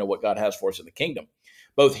 what God has for us in the kingdom,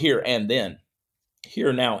 both here and then,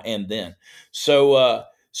 here now and then. So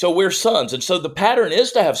we're sons. And so the pattern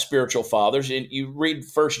is to have spiritual fathers. And you read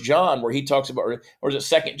 1 John where he talks about, or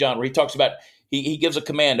is it 2 John where he talks about, he gives a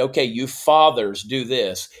command, okay, you fathers do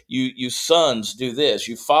this, you sons do this,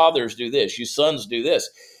 you fathers do this, you sons do this.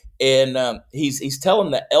 And he's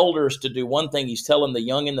telling the elders to do one thing, he's telling the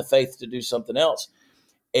young in the faith to do something else.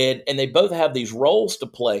 And they both have these roles to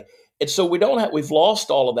play. And so we've lost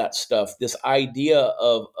all of that stuff, this idea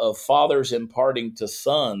of fathers imparting to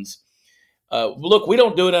sons. Look, we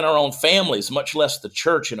don't do it in our own families, much less the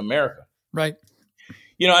church in America. Right.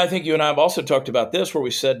 I think you and I have also talked about this where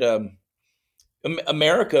we said,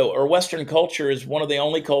 America or Western culture is one of the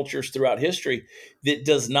only cultures throughout history that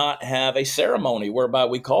does not have a ceremony whereby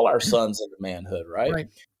we call our sons into manhood, right? Right.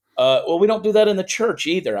 Well, we don't do that in the church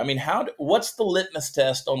either. I mean, what's the litmus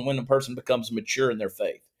test on when a person becomes mature in their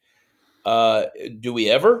faith? Do we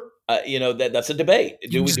ever? That's a debate.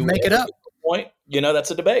 Do we make it up? Point? That's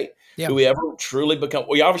a debate. Yeah. Do we ever truly become?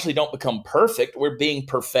 We obviously don't become perfect. We're being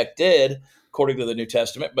perfected according to the New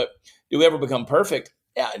Testament, but do we ever become perfect?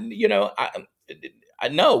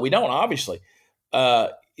 No, we don't. Obviously, I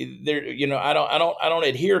don't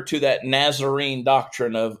adhere to that Nazarene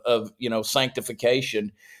doctrine of I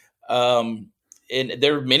and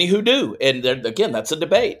there are many who do, and again, that's a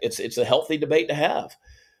debate. It's a healthy debate to have,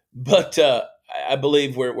 but I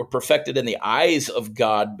believe we're perfected in the eyes of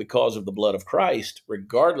God because of the blood of Christ,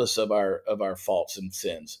 regardless of our faults and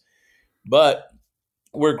sins. But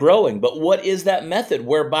we're growing. But what is that method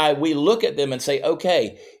whereby we look at them and say,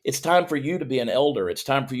 okay, it's time for you to be an elder. It's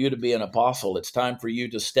time for you to be an apostle. It's time for you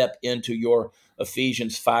to step into your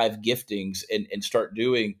Ephesians 5 giftings and start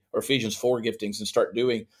doing, or Ephesians 4 giftings and start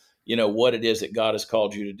doing, what it is that God has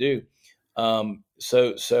called you to do. And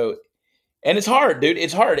it's hard, dude.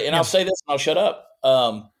 It's hard. And I'll say this and I'll shut up.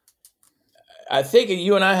 I think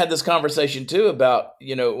you and I had this conversation too about,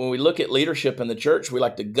 when we look at leadership in the church, we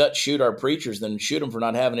like to gut shoot our preachers, then shoot them for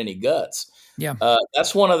not having any guts. Yeah.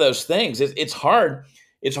 That's one of those things. It's hard.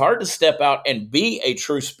 It's hard to step out and be a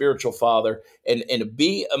true spiritual father and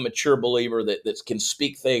be a mature believer that can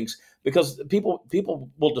speak things, because people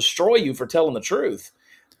will destroy you for telling the truth.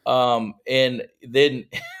 And then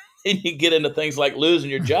you get into things like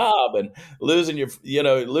losing your job and losing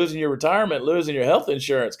your retirement, losing your health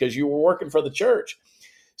insurance because you were working for the church.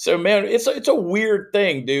 So, man, it's a weird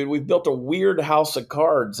thing, dude. We've built a weird house of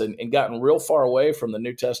cards and gotten real far away from the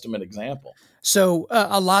New Testament example. So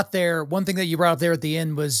a lot there. One thing that you brought up there at the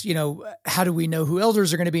end was, how do we know who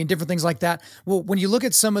elders are going to be and different things like that? Well, when you look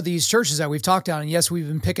at some of these churches that we've talked about, and yes, we've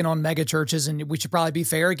been picking on mega churches, and we should probably be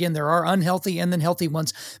fair. Again, there are unhealthy and then healthy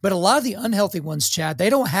ones, but a lot of the unhealthy ones, Chad,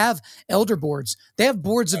 they don't have elder boards. They have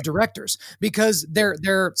boards of directors, because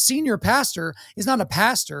their senior pastor is not a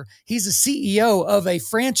pastor. He's a CEO of a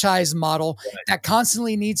franchise model that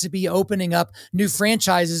constantly needs to be opening up new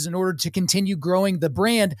franchises in order to continue growing the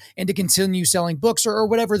brand and to continue selling books or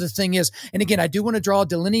whatever the thing is. And again, I do want to draw a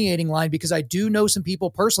delineating line, because I do know some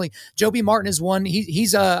people personally. Joby Martin is one.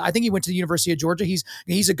 He's I think he went to the University of Georgia.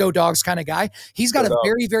 He's a Go Dogs kind of guy. He's got a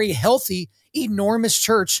very, very healthy, enormous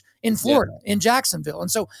church in Florida, in Jacksonville.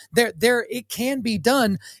 And so there it can be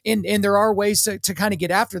done, and there are ways to kind of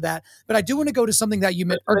get after that. But I do want to go to something that you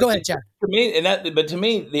meant, or go ahead, Chad. To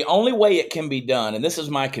me, the only way it can be done, and this is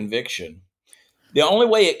my conviction, the only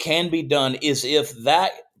way it can be done is if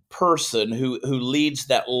that person who leads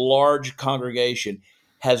that large congregation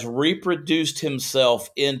has reproduced himself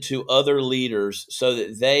into other leaders so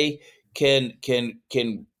that they can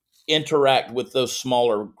interact with those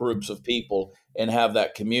smaller groups of people and have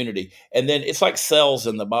that community. And then it's like cells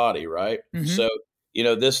in the body, right? Mm-hmm. So,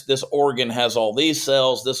 this organ has all these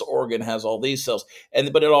cells, this organ has all these cells,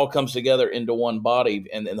 but it all comes together into one body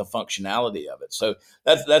and the functionality of it. So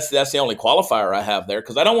that's the only qualifier I have there,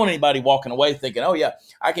 because I don't want anybody walking away thinking, oh yeah,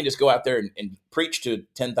 I can just go out there and preach to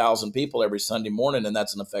 10,000 people every Sunday morning, and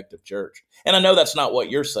that's an effective church. And I know that's not what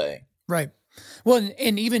you're saying. Right. Well,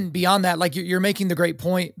 and even beyond that, like you're making the great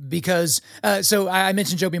point, because so I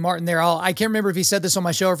mentioned Joby Martin there. I can't remember if he said this on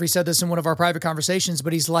my show or if he said this in one of our private conversations,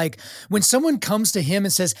 but he's like, when someone comes to him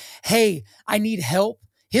and says, hey, I need help,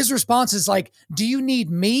 his response is like, do you need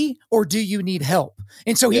me or do you need help?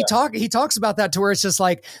 And so he talks about that to where it's just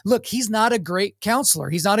like, look, he's not a great counselor.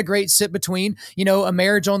 He's not a great sit between, a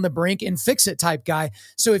marriage on the brink and fix it type guy.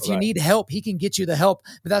 So if you need help, he can get you the help.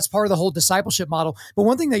 But that's part of the whole discipleship model. But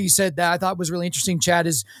one thing that you said that I thought was really interesting, Chad,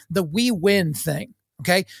 is the we win thing.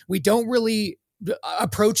 Okay. We don't really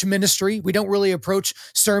approach ministry. We don't really approach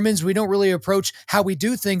sermons. We don't really approach how we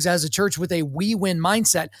do things as a church with a we win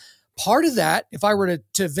mindset. Part of that, if I were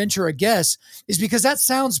to venture a guess, is because that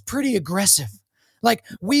sounds pretty aggressive. Like,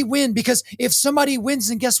 we win because if somebody wins,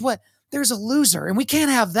 then guess what? There's a loser. And we can't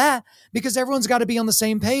have that, because everyone's got to be on the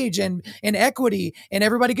same page and equity, and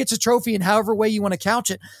everybody gets a trophy in however way you want to couch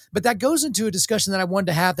it. But that goes into a discussion that I wanted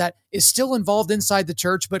to have that is still involved inside the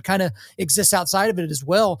church, but kind of exists outside of it as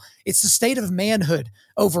well. It's the state of manhood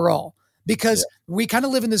overall. Because we kind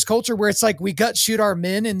of live in this culture where it's like we gut shoot our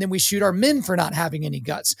men, and then we shoot our men for not having any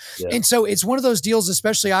guts. Yeah. And so it's one of those deals,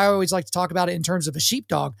 especially I always like to talk about it in terms of a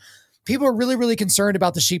sheepdog. People are really, really concerned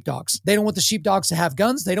about the sheepdogs. They don't want the sheepdogs to have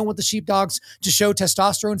guns. They don't want the sheepdogs to show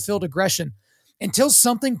testosterone-filled aggression until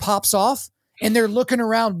something pops off and they're looking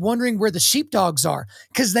around wondering where the sheepdogs are,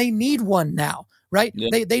 because they need one now. Right?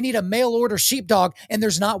 Yeah. They need a mail order sheepdog, and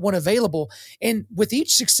there's not one available. And with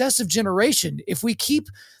each successive generation, if we keep,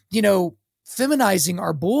 feminizing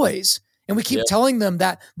our boys, and we keep telling them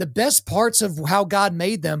that the best parts of how God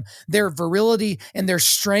made them, their virility and their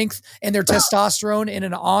strength and their testosterone and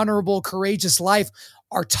an honorable, courageous life,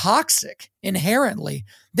 are toxic inherently,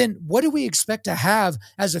 then what do we expect to have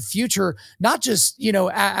as a future, not just,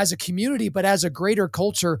 as a community, but as a greater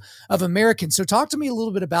culture of Americans? So talk to me a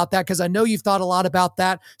little bit about that, because I know you've thought a lot about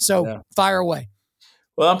that. So fire away.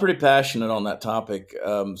 Well, I'm pretty passionate on that topic,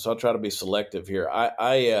 so I'll try to be selective here.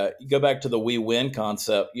 I go back to the we win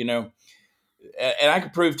concept, and I can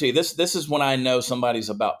prove to you this is when I know somebody's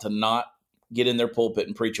about to not get in their pulpit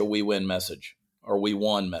and preach a we win message or we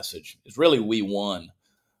won message. It's really we won.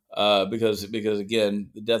 Because again,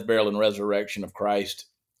 the death, burial, and resurrection of Christ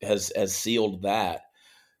has sealed that.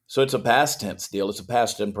 So it's a past tense deal. It's a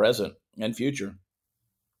past and present and future.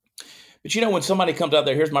 But when somebody comes out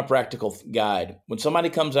there, here's my practical guide. When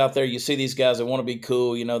somebody comes out there, you see these guys, they want to be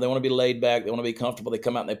cool, they want to be laid back, they want to be comfortable. They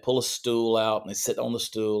come out and they pull a stool out and they sit on the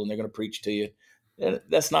stool and they're going to preach to you.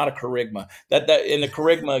 That's not a charisma. That in the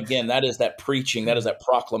charisma again, that is that preaching, that is that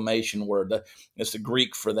proclamation word. It's the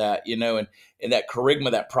Greek for that, and that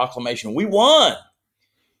charisma, that proclamation. We won.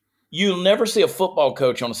 You'll never see a football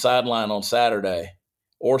coach on a sideline on Saturday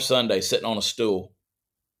or Sunday sitting on a stool.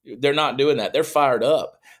 They're not doing that. They're fired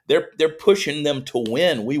up. They're pushing them to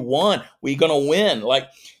win. We won. We're gonna win. We're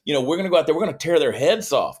gonna go out there. We're gonna tear their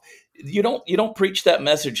heads off. You don't preach that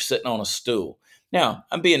message sitting on a stool. Now,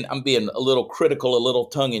 I'm being a little critical, a little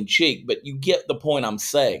tongue in cheek, but you get the point I'm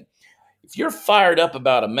saying. If you're fired up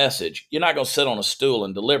about a message, you're not going to sit on a stool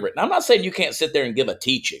and deliver it. Now, I'm not saying you can't sit there and give a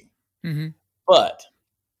teaching, but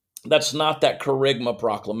that's not that charisma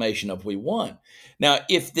proclamation of we won. Now,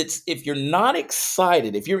 if you're not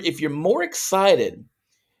excited, if you're more excited,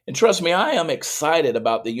 and trust me, I am excited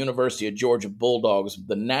about the University of Georgia Bulldogs,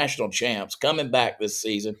 the national champs, coming back this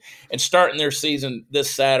season and starting their season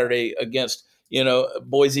this Saturday against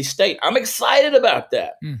Boise State. I'm excited about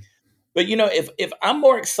that. But if I'm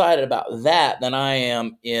more excited about that than I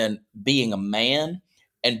am in being a man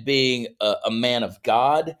and being a man of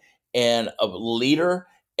God and a leader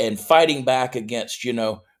and fighting back against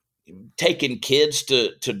taking kids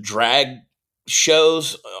to drag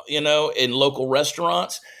shows in local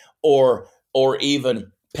restaurants or even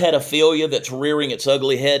pedophilia that's rearing its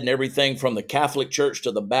ugly head and everything from the Catholic Church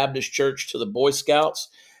to the Baptist Church to the Boy Scouts.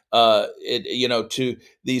 To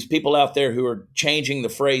these people out there who are changing the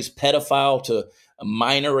phrase pedophile to a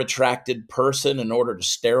minor attracted person in order to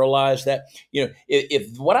sterilize that.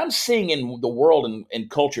 If what I'm seeing in the world and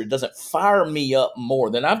culture doesn't fire me up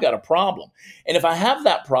more, then I've got a problem. And if I have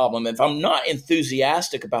that problem, if I'm not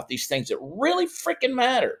enthusiastic about these things that really freaking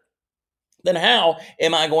matter, then how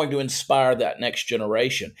am I going to inspire that next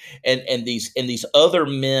generation and these other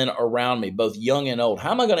men around me, both young and old? How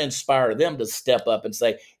am I going to inspire them to step up and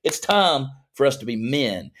say, it's time for us to be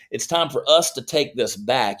men. It's time for us to take this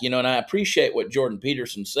back. And I appreciate what Jordan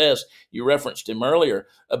Peterson says. You referenced him earlier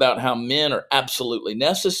about how men are absolutely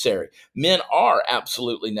necessary. Men are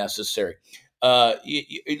absolutely necessary. I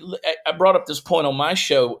brought up this point on my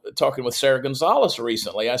show talking with Sarah Gonzalez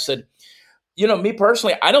recently. I said, me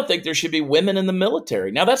personally, I don't think there should be women in the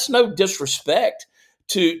military. Now, that's no disrespect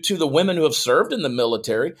to the women who have served in the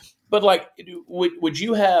military, but would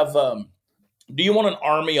you have? Do you want an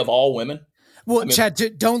army of all women? Well,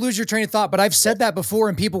 Chad, don't lose your train of thought, but I've said that before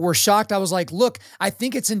and people were shocked. I was like, look, I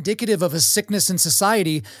think it's indicative of a sickness in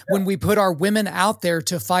society when we put our women out there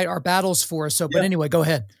to fight our battles for us. So, but anyway, go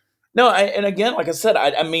ahead. No, and again, like I said,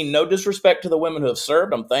 I mean, no disrespect to the women who have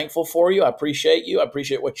served. I'm thankful for you. I appreciate you. I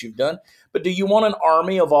appreciate what you've done. But do you want an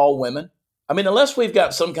army of all women? I mean, unless we've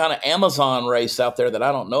got some kind of Amazon race out there that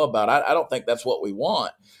I don't know about, I don't think that's what we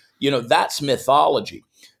want. That's mythology.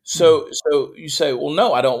 So you say, well,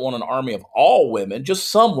 no, I don't want an army of all women, just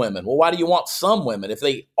some women. Well, why do you want some women? If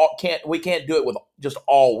we can't do it with just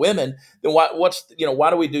all women, then why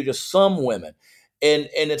do we do just some women? And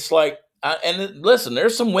it's like, and listen,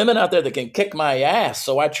 there's some women out there that can kick my ass,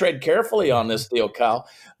 so I tread carefully on this deal, Kyle.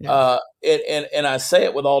 Yeah. And I say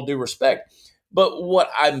it with all due respect. But what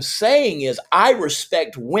I'm saying is I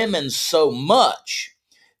respect women so much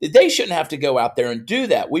that they shouldn't have to go out there and do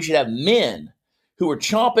that. We should have men who are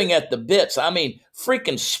chomping at the bits. I mean,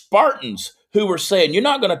 freaking Spartans who were saying, you're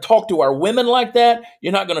not going to talk to our women like that.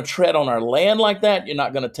 You're not going to tread on our land like that. You're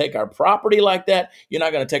not going to take our property like that. You're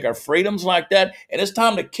not going to take our freedoms like that. And it's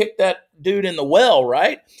time to kick that dude in the well,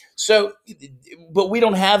 right? So, but we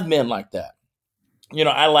don't have men like that.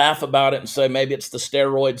 I laugh about it and say maybe it's the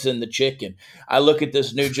steroids in the chicken. I look at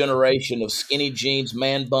this new generation of skinny jeans,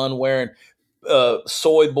 man bun wearing,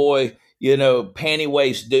 soy boy, panty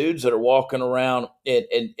waist dudes that are walking around and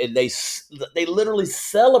they literally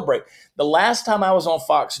celebrate. The last time I was on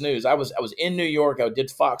Fox News, I was in New York. I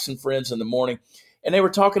did Fox and Friends in the morning, and they were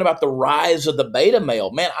talking about the rise of the beta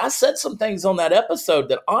male. Man, I said some things on that episode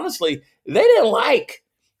that honestly they didn't like.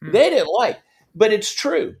 They didn't like, but it's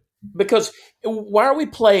true because why are we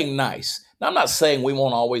playing nice? Now, I'm not saying we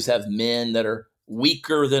won't always have men that are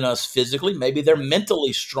weaker than us physically. Maybe they're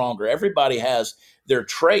mentally stronger. Everybody has their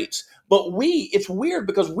traits. But it's weird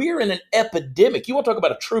because we're in an epidemic. You want to talk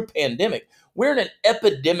about a true pandemic. We're in an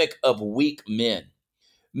epidemic of weak men.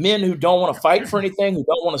 Men who don't want to fight for anything, who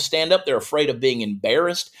don't want to stand up. They're afraid of being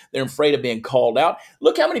embarrassed. They're afraid of being called out.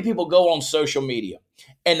 Look how many people go on social media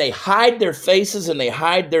and they hide their faces and they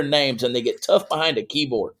hide their names and they get tough behind a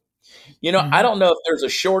keyboard. I don't know if there's a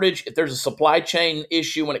shortage, if there's a supply chain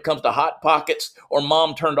issue when it comes to Hot Pockets or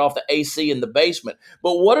mom turned off the AC in the basement.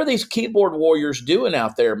 But what are these keyboard warriors doing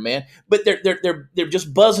out there, man? But they're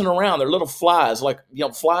just buzzing around. They're little flies, like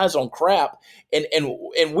flies on crap.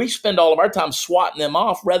 And we spend all of our time swatting them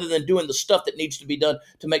off rather than doing the stuff that needs to be done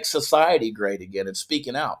to make society great again and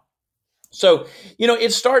speaking out. So,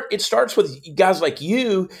 it starts with guys like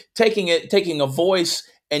you taking a voice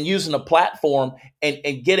and using a platform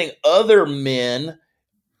and getting other men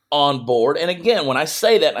on board. And again, when I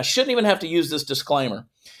say that, I shouldn't even have to use this disclaimer,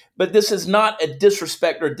 but this is not a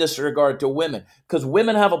disrespect or disregard to women, because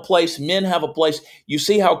women have a place, men have a place. You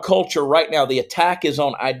see how culture right now, the attack is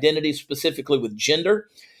on identity, specifically with gender.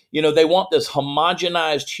 They want this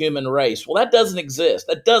homogenized human race. Well, that doesn't exist.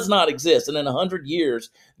 That does not exist. And in 100 years,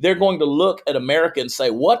 they're going to look at America and say,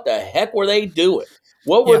 what the heck were they doing?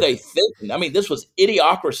 What were they thinking? I mean, this was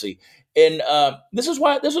idiocracy. And this is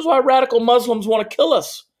why radical Muslims want to kill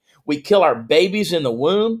us. We kill our babies in the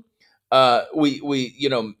womb.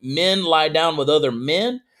 Men lie down with other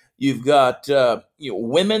men. You've got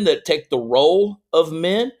women that take the role of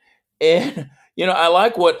men. And I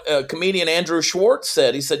like what comedian Andrew Schwartz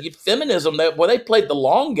said. He said, feminism, they played the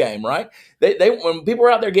long game, right? They when people were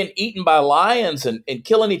out there getting eaten by lions and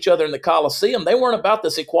killing each other in the Coliseum, they weren't about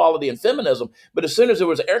this equality and feminism. But as soon as there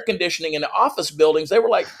was air conditioning in the office buildings, they were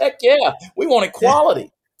like, heck yeah, we want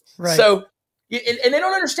equality. Right. So, and they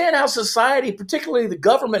don't understand how society, particularly the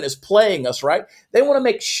government, is playing us, right? They want to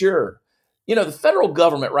make sure, the federal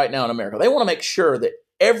government right now in America, they want to make sure that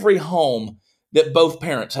every home that both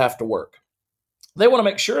parents have to work. They want to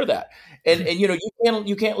make sure of that. And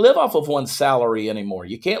you can't live off of one salary anymore.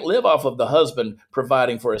 You can't live off of the husband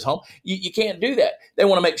providing for his home. You can't do that. They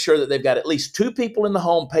want to make sure that they've got at least two people in the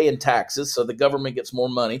home paying taxes so the government gets more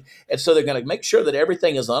money. And so they're going to make sure that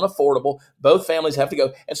everything is unaffordable. Both families have to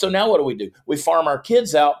go. And so now what do? We farm our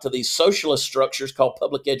kids out to these socialist structures called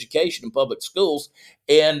public education and public schools,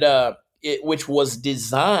 and which was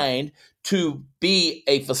designed to be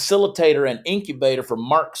a facilitator and incubator for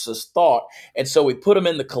Marxist thought. And so we put them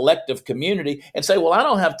in the collective community and say, well, I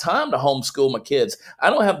don't have time to homeschool my kids.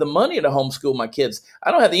 I don't have the money to homeschool my kids.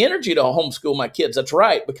 I don't have the energy to homeschool my kids. That's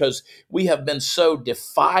right, because we have been so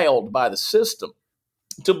defiled by the system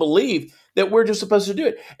to believe that we're just supposed to do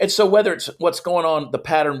it. And so whether it's what's going on, the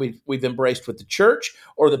pattern we've embraced with the church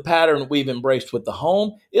or the pattern we've embraced with the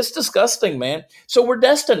home, it's disgusting, man. So we're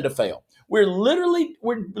destined to fail. We're literally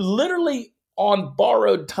on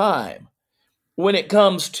borrowed time when it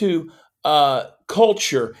comes to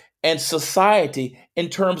culture and society in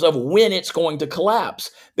terms of when it's going to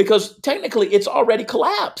collapse, because technically it's already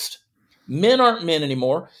collapsed. Men aren't men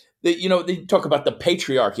anymore. They talk about the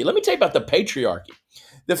patriarchy. Let me tell you about the patriarchy.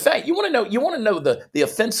 The fact you want to know the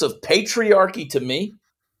offensive patriarchy to me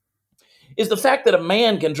is the fact that a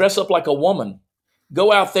man can dress up like a woman,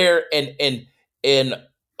 go out there and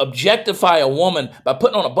objectify a woman by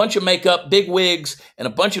putting on a bunch of makeup, big wigs, and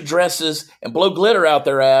a bunch of dresses, and blow glitter out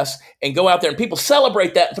their ass, and go out there and people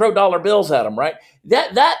celebrate that and throw dollar bills at them, right?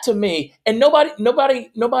 That to me, and nobody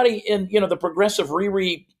in the progressive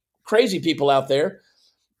Riri crazy people out there,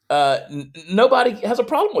 nobody has a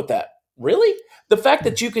problem with that. Really? The fact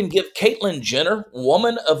that you can give Caitlyn Jenner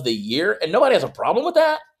Woman of the Year and nobody has a problem with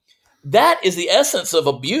that? That is the essence of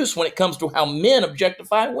abuse when it comes to how men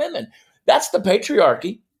objectify women. That's the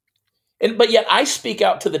patriarchy. But yet I speak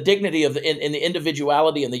out to the dignity of in the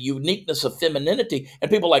individuality and the uniqueness of femininity,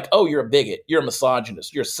 and people are like, oh, you're a bigot, you're a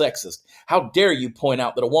misogynist, you're a sexist. How dare you point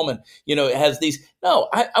out that a woman, has these? No,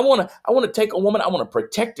 I want to take a woman, I want to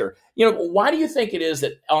protect her. Why do you think it is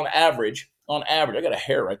that on average, I got a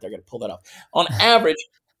hair right there, I got to pull that off. On average,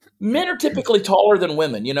 men are typically taller than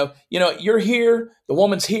women. You're here, the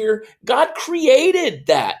woman's here. God created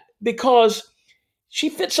that because she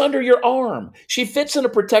fits under your arm. She fits in a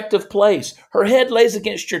protective place. Her head lays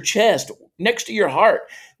against your chest, next to your heart.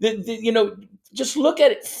 Just look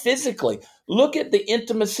at it physically. Look at the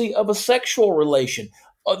intimacy of a sexual relation.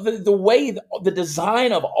 The way, the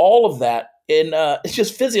design of all of that, it's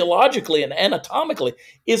just physiologically and anatomically,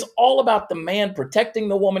 is all about the man protecting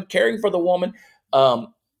the woman, caring for the woman,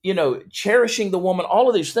 cherishing the woman, all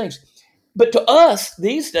of these things. But to us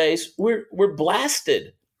these days, we're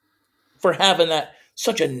blasted for having that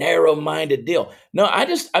such a narrow-minded deal. No,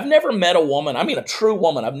 I've never met a woman, I mean a true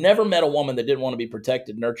woman, I've never met a woman that didn't want to be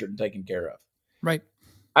protected, nurtured, and taken care of. Right.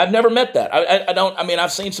 I've never met that.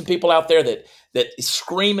 I've seen some people out there that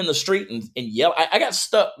scream in the street and yell. I got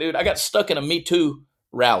stuck, dude. I got stuck in a Me Too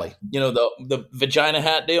rally, the vagina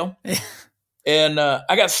hat deal. And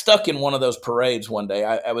I got stuck in one of those parades one day.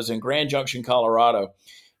 I was in Grand Junction, Colorado,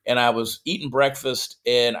 and I was eating breakfast,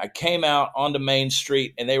 and I came out onto Main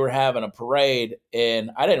Street, and they were having a parade,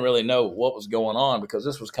 and I didn't really know what was going on because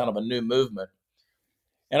this was kind of a new movement.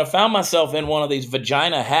 And I found myself in one of these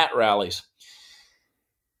vagina hat rallies.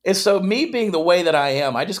 And so me being the way that I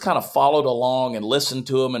am, I just kind of followed along and listened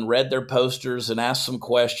to them and read their posters and asked some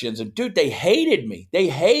questions. And dude, they hated me. They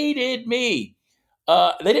hated me.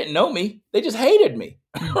 They didn't know me. They just hated me,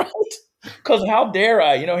 right? Because how dare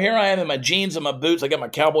I? Here I am in my jeans and my boots. I got my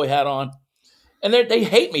cowboy hat on. And they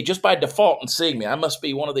hate me just by default and seeing me. I must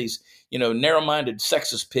be one of these, narrow-minded,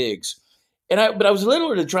 sexist pigs. But I was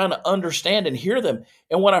literally trying to understand and hear them.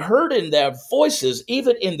 And what I heard in their voices,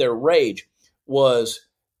 even in their rage, was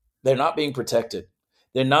they're not being protected.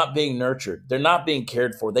 They're not being nurtured. They're not being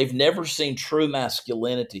cared for. They've never seen true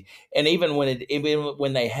masculinity. And even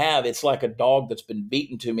when they have, it's like a dog that's been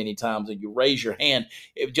beaten too many times, and you raise your hand,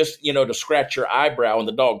 to scratch your eyebrow, and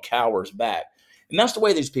the dog cowers back. And that's the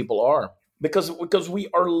way these people are, because we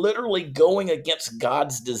are literally going against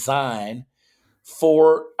God's design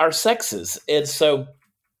for our sexes. And so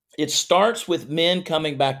it starts with men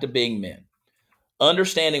coming back to being men,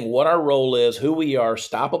 understanding what our role is, who we are,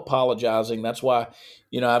 stop apologizing. That's why,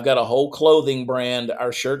 I've got a whole clothing brand.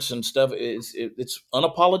 Our shirts and stuff, it's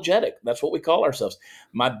unapologetic. That's what we call ourselves.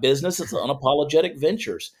 My business is Unapologetic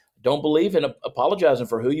Ventures. Don't believe in apologizing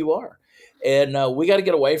for who you are. And we got to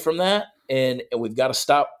get away from that. And we've got to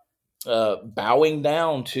stop bowing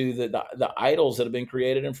down to the idols that have been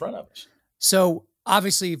created in front of us. So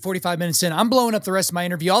obviously 45 minutes in, I'm blowing up the rest of my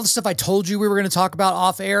interview. All the stuff I told you we were going to talk about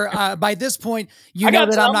off air. By this point, you know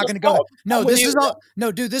that I'm not going to go. No,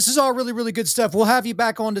 this is all really, really good stuff. We'll have you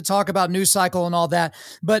back on to talk about News Cycle and all that,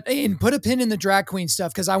 and put a pin in the drag queen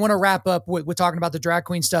stuff. Cause I want to wrap up with talking about the drag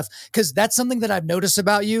queen stuff. Cause that's something that I've noticed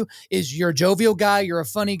about you is you're a jovial guy. You're a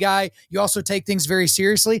funny guy. You also take things very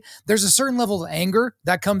seriously. There's a certain level of anger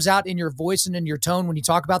that comes out in your voice and in your tone when you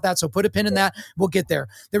talk about that. So put a pin in that. We'll get there.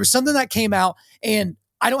 There was something that came out, and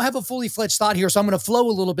I don't have a fully fledged thought here, so I'm going to flow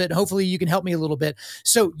a little bit. And hopefully you can help me a little bit.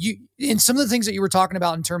 So in some of the things that you were talking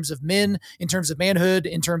about in terms of men, in terms of manhood,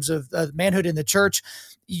 in terms of manhood in the church,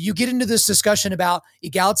 you get into this discussion about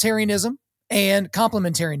egalitarianism and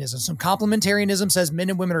complementarianism. Some complementarianism says men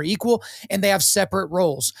and women are equal and they have separate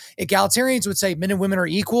roles. Egalitarians would say men and women are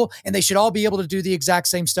equal and they should all be able to do the exact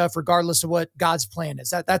same stuff regardless of what God's plan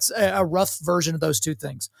is. That's a rough version of those two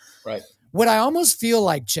things. Right. What I almost feel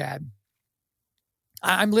like, Chad,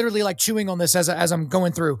 I'm literally like chewing on this as I'm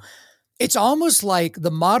going through. It's almost like the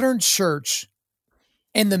modern church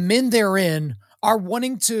and the men therein are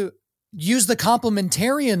wanting to use the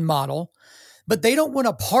complementarian model, but they don't want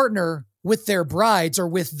to partner with their brides or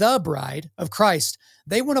with the bride of Christ.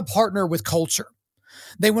 They want to partner with culture.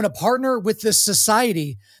 They want to partner with this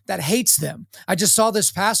society that hates them. I just saw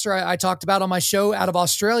this pastor I talked about on my show out of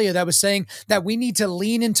Australia that was saying that we need to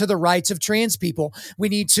lean into the rights of trans people. We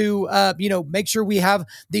need to, make sure we have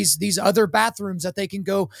these other bathrooms that they can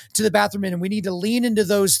go to the bathroom in, and we need to lean into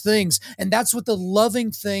those things. And that's what the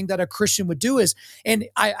loving thing that a Christian would do is. And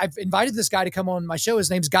I've invited this guy to come on my show. His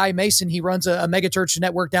name's Guy Mason. He runs a mega church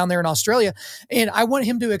network down there in Australia. And I want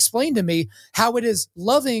him to explain to me how it is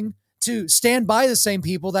loving to stand by the same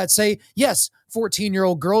people that say, yes,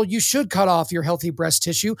 14-year-old girl, you should cut off your healthy breast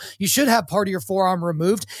tissue. You should have part of your forearm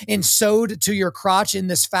removed and sewed to your crotch in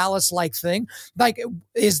this phallus-like thing. Like,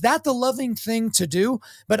 is that the loving thing to do?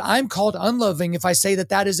 But I'm called unloving if I say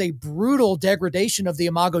that is a brutal degradation of the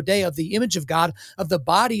imago Dei, of the image of God, of the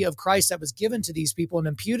body of Christ that was given to these people and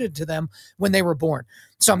imputed to them when they were born.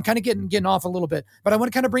 So I'm kind of getting off a little bit, but I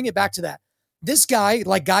want to kind of bring it back to that. This guy,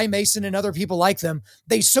 like Guy Mason and other people like them,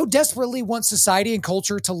 they so desperately want society and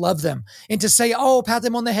culture to love them and to say, oh, pat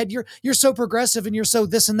them on the head. You're so progressive and you're so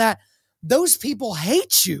this and that. Those people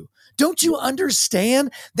hate you. Don't you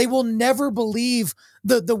understand? They will never believe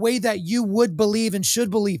the way that you would believe and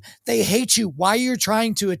should believe. They hate you. Why you're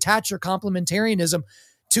trying to attach your complementarianism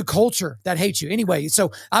to culture that hates you. Anyway,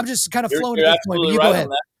 so I'm just kind of flowing at this point, but you go ahead.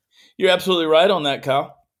 You're absolutely right on that,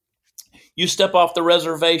 Kyle. You step off the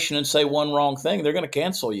reservation and say one wrong thing, they're going to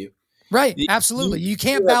cancel you. Right. Absolutely. You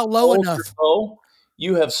can't bow low enough.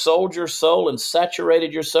 You have sold your soul and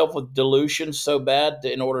saturated yourself with delusion so bad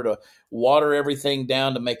in order to water everything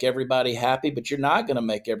down to make everybody happy, but you're not going to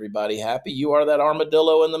make everybody happy. You are that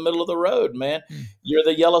armadillo in the middle of the road, man. You're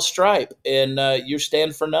the yellow stripe, and you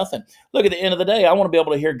stand for nothing. Look, at the end of the day, I want to be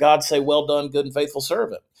able to hear God say, well done, good and faithful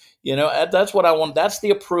servant. That's what I want. That's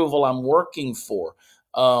the approval I'm working for.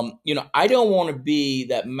 I don't want to be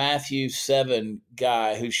that Matthew 7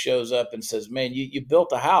 guy who shows up and says, man, you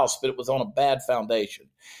built a house, but it was on a bad foundation,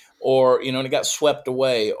 or, and it got swept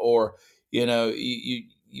away, or, you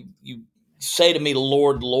say to me,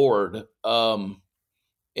 Lord, Lord. And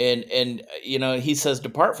he says,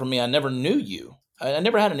 depart from me. I never knew you. I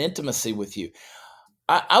never had an intimacy with you.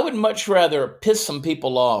 I would much rather piss some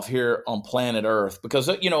people off here on planet Earth because,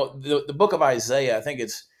 the book of Isaiah,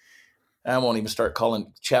 I won't even start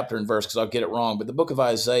calling chapter and verse because I'll get it wrong. But the book of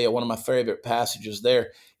Isaiah, one of my favorite passages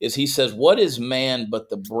there is he says, what is man but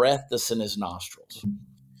the breath that's in his nostrils?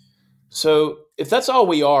 So if that's all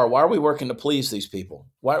we are, why are we working to please these people?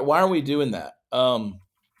 Why are we doing that?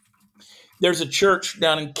 There's a church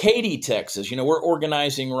down in Katy, Texas. We're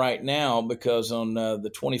organizing right now because on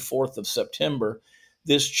the 24th of September,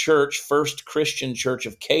 this church, First Christian Church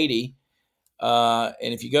of Katy, and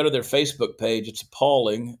if you go to their Facebook page, it's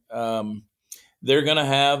appalling. They're going to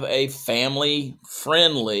have a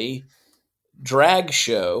family-friendly drag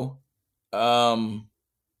show. Now,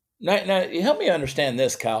 help me understand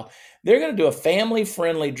this, Kyle. They're going to do a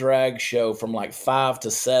family-friendly drag show from like 5 to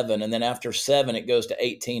 7, and then after 7, it goes to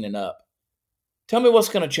 18 and up. Tell me what's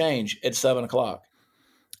going to change at 7 o'clock.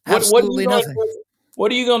 Absolutely nothing.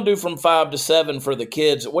 What are you going to do from 5 to 7 for the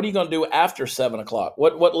kids? What are you going to do after 7 o'clock?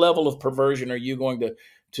 What level of perversion are you going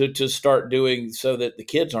to start doing so that the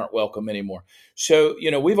kids aren't welcome anymore? So,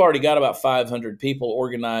 we've already got about 500 people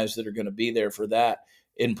organized that are going to be there for that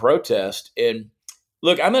in protest. And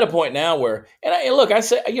look, I'm at a point now where, I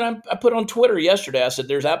said, I put on Twitter yesterday, I said,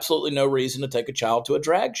 there's absolutely no reason to take a child to a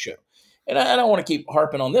drag show. And I don't want to keep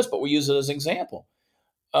harping on this, but we use it as an example.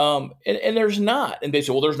 And there's not. And they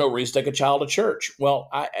say, well, there's no reason to take a child to church. Well,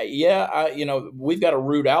 we've got to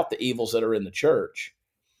root out the evils that are in the church.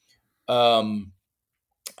 It's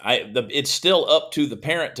still up to the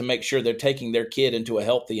parent to make sure they're taking their kid into a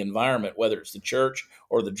healthy environment, whether it's the church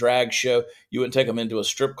or the drag show. You wouldn't take them into a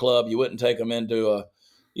strip club. You wouldn't take them into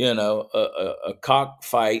a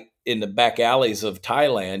cockfight in the back alleys of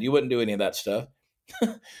Thailand. You wouldn't do any of that stuff.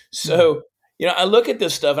 So, I look at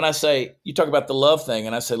this stuff and I say, you talk about the love thing.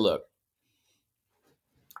 And I say, look,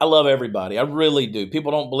 I love everybody. I really do.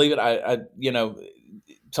 People don't believe it.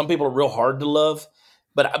 Some people are real hard to love,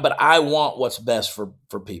 but I want what's best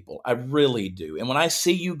for people. I really do. And when I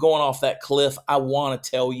see you going off that cliff, I want to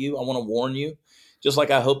tell you, I want to warn you, just like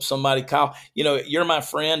I hope somebody, Kyle, you're my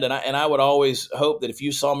friend. And I would always hope that if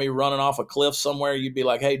you saw me running off a cliff somewhere, you'd be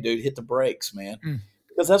like, hey dude, hit the brakes, man.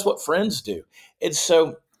 Because that's what friends do. And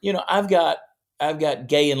so, I've got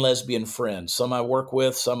gay and lesbian friends. Some I work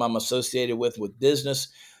with, some I'm associated with business,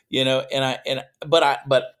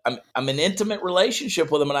 but I'm in intimate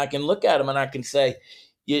relationship with them, and I can look at them and I can say,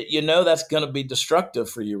 that's going to be destructive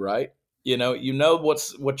for you, right?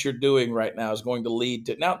 What you're doing right now is going to lead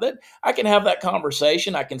to. Now that I can have that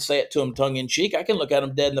conversation, I can say it to them tongue in cheek. I can look at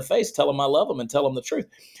them dead in the face, tell them I love them, and tell them the truth.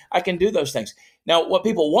 I can do those things. Now, what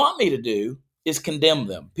people want me to do is condemn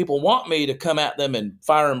them. People want me to come at them in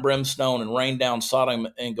fire and brimstone and rain down Sodom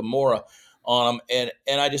and Gomorrah on them.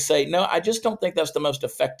 And I just say, no, I just don't think that's the most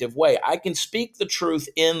effective way. I can speak the truth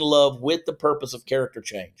in love with the purpose of character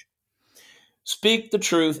change. Speak the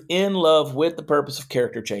truth in love with the purpose of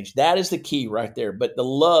character change. That is the key right there. But the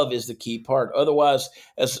love is the key part. Otherwise,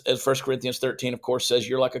 as 1 Corinthians 13, of course, says,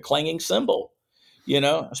 you're like a clanging cymbal.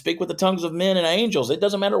 I speak with the tongues of men and angels. It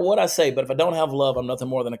doesn't matter what I say, but if I don't have love, I'm nothing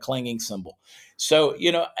more than a clanging cymbal. So,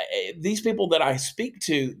 these people that I speak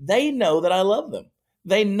to, they know that I love them.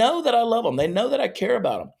 They know that I love them. They know that I care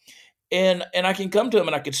about them. And I can come to them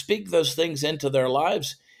and I can speak those things into their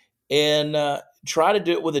lives and try to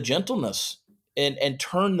do it with a gentleness and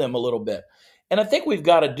turn them a little bit. And I think we've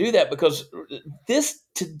got to do that because this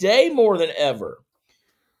today more than ever,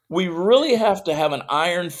 we really have to have an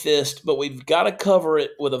iron fist, but we've got to cover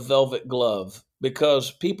it with a velvet glove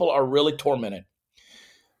because people are really tormented.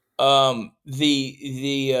 The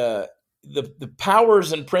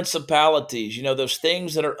powers and principalities, those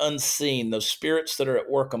things that are unseen, those spirits that are at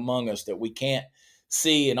work among us that we can't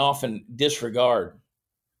see and often disregard,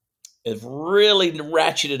 have really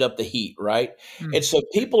ratcheted up the heat, right? And so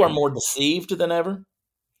people are more deceived than ever.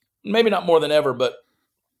 Maybe not more than ever, but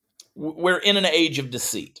we're in an age of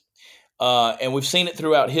deceit. And we've seen it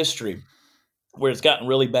throughout history where it's gotten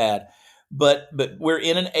really bad. But we're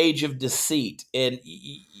in an age of deceit. And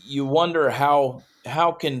you wonder how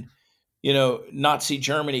can, Nazi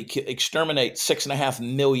Germany exterminate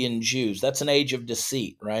 6.5 million Jews? That's an age of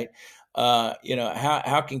deceit, right? How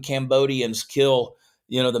can Cambodians kill,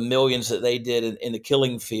 the millions that they did in the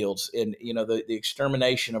killing fields and, the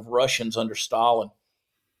extermination of Russians under Stalin?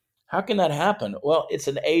 How can that happen? Well, it's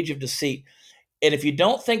an age of deceit. And if you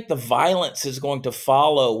don't think the violence is going to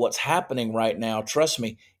follow what's happening right now, trust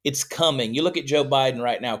me, it's coming. You look at Joe Biden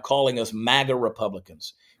right now calling us MAGA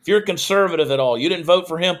Republicans. If you're a conservative at all, you didn't vote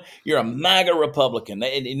for him, you're a MAGA Republican.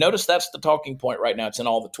 And you notice that's the talking point right now. It's in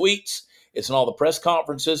all the tweets. It's in all the press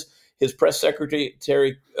conferences. His press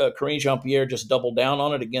secretary, Karine Jean-Pierre, just doubled down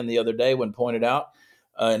on it again the other day when pointed out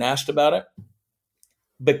and asked about it,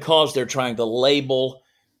 because they're trying to label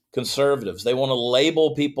conservatives. They want to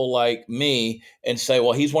label people like me and say,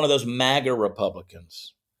 well, he's one of those MAGA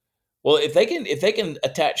Republicans. Well, if they can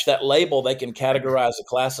attach that label, they can categorize and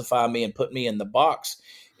classify me and put me in the box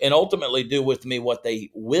and ultimately do with me what they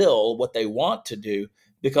want to do,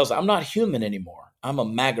 because I'm not human anymore. I'm a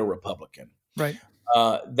MAGA Republican. Right.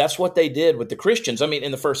 That's what they did with the Christians. I mean,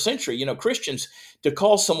 in the first century, Christians, to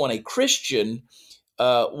call someone a Christian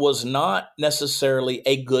was not necessarily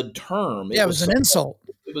a good term. It was an insult.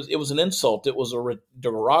 It was an insult. It was a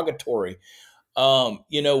derogatory.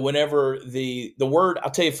 Whenever the word, I'll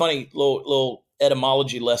tell you a funny little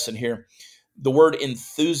etymology lesson here. The word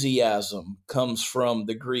enthusiasm comes from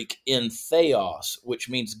the Greek entheos, which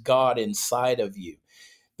means God inside of you.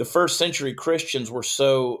 The first century Christians were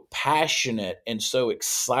so passionate and so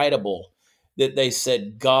excitable that they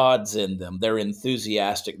said God's in them. They're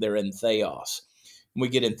enthusiastic. They're entheos. We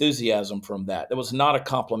get enthusiasm from that. That was not a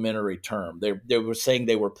complimentary term. They were saying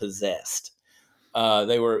they were possessed.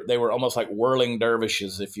 They were almost like whirling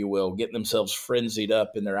dervishes, if you will, getting themselves frenzied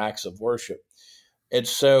up in their acts of worship. And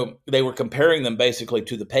so they were comparing them basically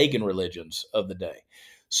to the pagan religions of the day.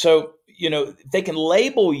 So, if they can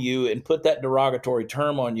label you and put that derogatory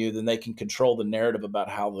term on you, then they can control the narrative about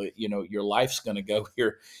how your life's going to go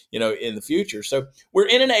here, in the future. So we're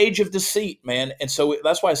in an age of deceit, man. And so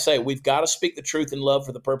that's why I say we've got to speak the truth in love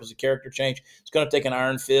for the purpose of character change. It's going to take an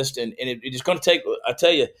iron fist, and it's going to take, I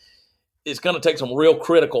tell you, it's going to take some real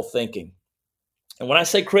critical thinking. And when I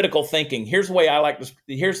say critical thinking, here's the way I like this.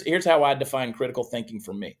 Here's how I define critical thinking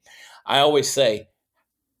for me. I always say,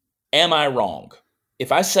 am I wrong?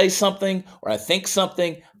 If I say something or I think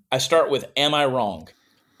something, I start with, am I wrong?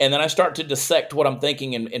 And then I start to dissect what I'm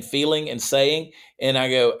thinking and feeling and saying. And I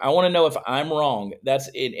go, I want to know if I'm wrong. That's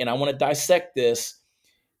it. And I want to dissect this.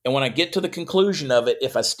 And when I get to the conclusion of it,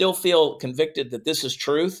 if I still feel convicted that this is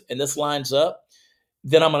truth and this lines up,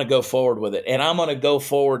 then I'm going to go forward with it. And I'm going to go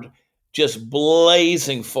forward, just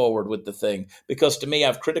blazing forward with the thing. Because to me,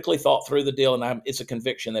 I've critically thought through the deal, and it's a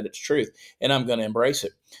conviction that it's truth, and I'm going to embrace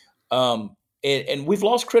it. And we've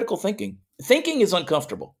lost critical thinking. Thinking is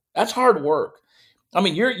uncomfortable. That's hard work. I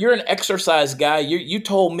mean, you're an exercise guy. You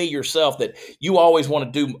told me yourself that you always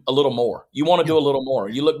want to do a little more. You want to do a little more.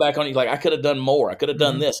 You look back on it, you're like, I could have done more. I could have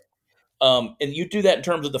done this. And you do that in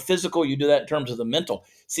terms of the physical. You do that in terms of the mental.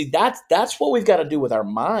 See, that's what we've got to do with our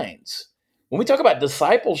minds. When we talk about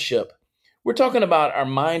discipleship, we're talking about our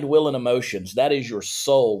mind, will, and emotions. That is your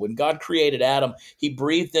soul. When God created Adam, he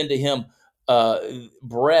breathed into him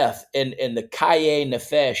breath, and the kaye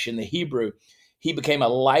nefesh in the Hebrew, he became a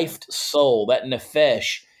lifed soul. That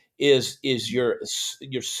nefesh is your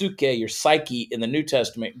suke, your psyche in the New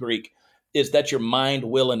Testament Greek. That's your mind,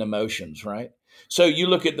 will, and emotions, right? So you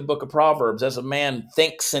look at the book of Proverbs, as a man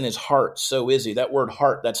thinks in his heart, so is he. That word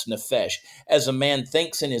heart, that's nefesh. As a man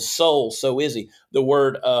thinks in his soul, so is he. The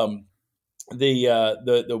word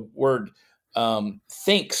the word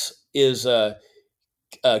thinks is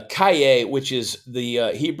kaye, which is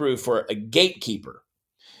the Hebrew for a gatekeeper.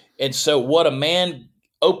 And so what a man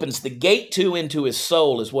opens the gate to into his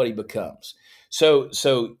soul is what he becomes. So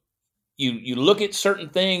you look at certain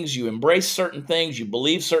things, you embrace certain things, you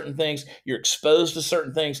believe certain things, you're exposed to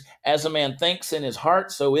certain things. As a man thinks in his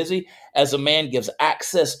heart, so is he. As a man gives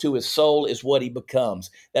access to his soul is what he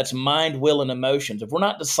becomes. That's mind, will, and emotions. If we're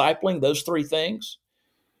not discipling those three things,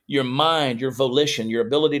 your mind, your volition, your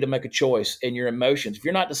ability to make a choice, and your emotions, if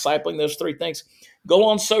you're not discipling those three things, go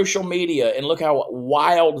on social media and look how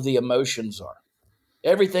wild the emotions are.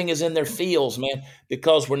 Everything is in their feels, man,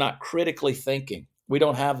 because we're not critically thinking. We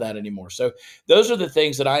don't have that anymore. So those are the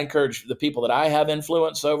things that I encourage the people that I have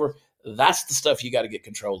influence over. That's the stuff you got to get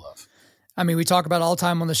control of. I mean, we talk about all the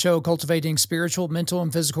time on the show, cultivating spiritual, mental,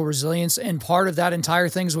 and physical resilience. And part of that entire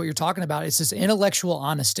thing is what you're talking about. It's this intellectual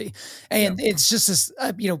honesty. And it's just this,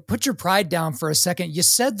 put your pride down for a second. You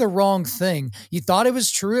said the wrong thing. You thought it was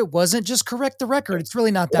true. It wasn't. Just correct the record. It's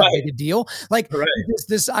really not that big a deal. Like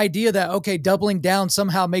this idea that, okay, doubling down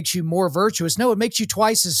somehow makes you more virtuous. No, it makes you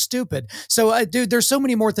twice as stupid. So, dude, there's so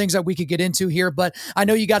many more things that we could get into here, but I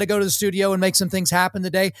know you got to go to the studio and make some things happen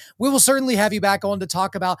today. We will certainly have you back on to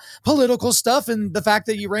talk about political stuff and the fact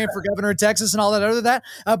that you ran for governor of Texas and all that other that.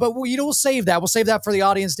 But we'll save that. We'll save that for the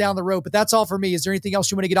audience down the road. But that's all for me. Is there anything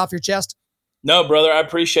else you want to get off your chest? No, brother, I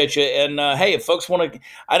appreciate you. And hey, if folks want to,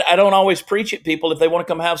 I don't always preach at people. If they want to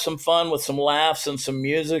come have some fun with some laughs and some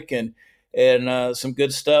music and and some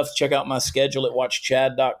good stuff. Check out my schedule at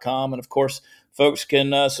watchchad.com. And of course, folks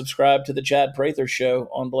can subscribe to the Chad Prather Show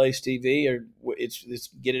on Blaze TV, or it's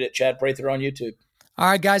get it at Chad Prather on YouTube. All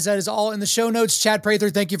right, guys, that is all in the show notes. Chad Prather,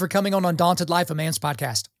 thank you for coming on Undaunted Life, a Man's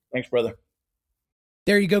Podcast. Thanks, brother.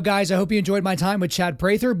 There you go, guys. I hope you enjoyed my time with Chad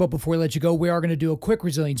Prather, but before we let you go, we are going to do a quick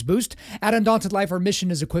resilience boost. At Undaunted Life, our mission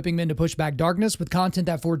is equipping men to push back darkness with content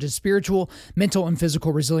that forges spiritual, mental, and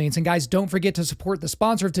physical resilience. And guys, don't forget to support the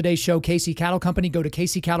sponsor of today's show, KC Cattle Company. Go to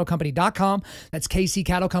kccattlecompany.com. That's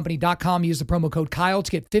kccattlecompany.com. Use the promo code Kyle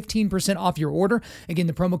to get 15% off your order. Again,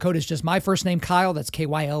 the promo code is just my first name, Kyle. That's Kyle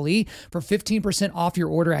for 15% off your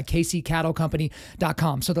order at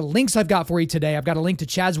kccattlecompany.com. So the links I've got for you today, I've got a link to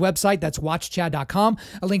Chad's website. That's watchchad.com.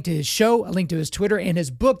 A link to his show, a link to his Twitter, and his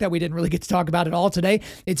book that we didn't really get to talk about at all today.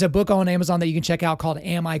 It's a book on Amazon that you can check out called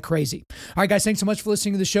Am I Crazy? All right, guys, thanks so much for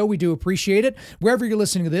listening to the show. We do appreciate it. Wherever you're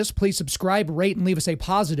listening to this, please subscribe, rate, and leave us a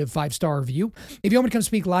positive 5-star review. If you want me to come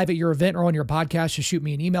speak live at your event or on your podcast, just shoot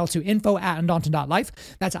me an email to info@undaunted.life.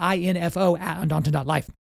 That's info@undaunted.life.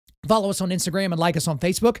 Follow us on Instagram and like us on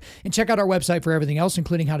Facebook, and check out our website for everything else,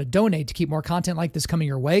 including how to donate to keep more content like this coming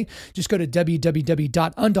your way. Just go to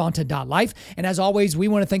www.undaunted.life. And as always, we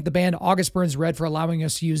want to thank the band August Burns Red for allowing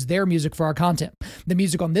us to use their music for our content. The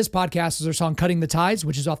music on this podcast is their song Cutting the Ties,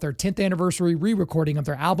 which is off their 10th anniversary re-recording of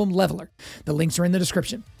their album Leveler. The links are in the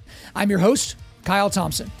description. I'm your host, Kyle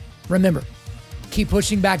Thompson. Remember, keep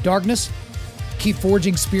pushing back darkness, keep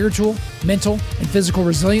forging spiritual, mental, and physical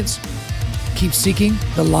resilience. Keep seeking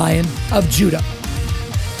the Lion of Judah.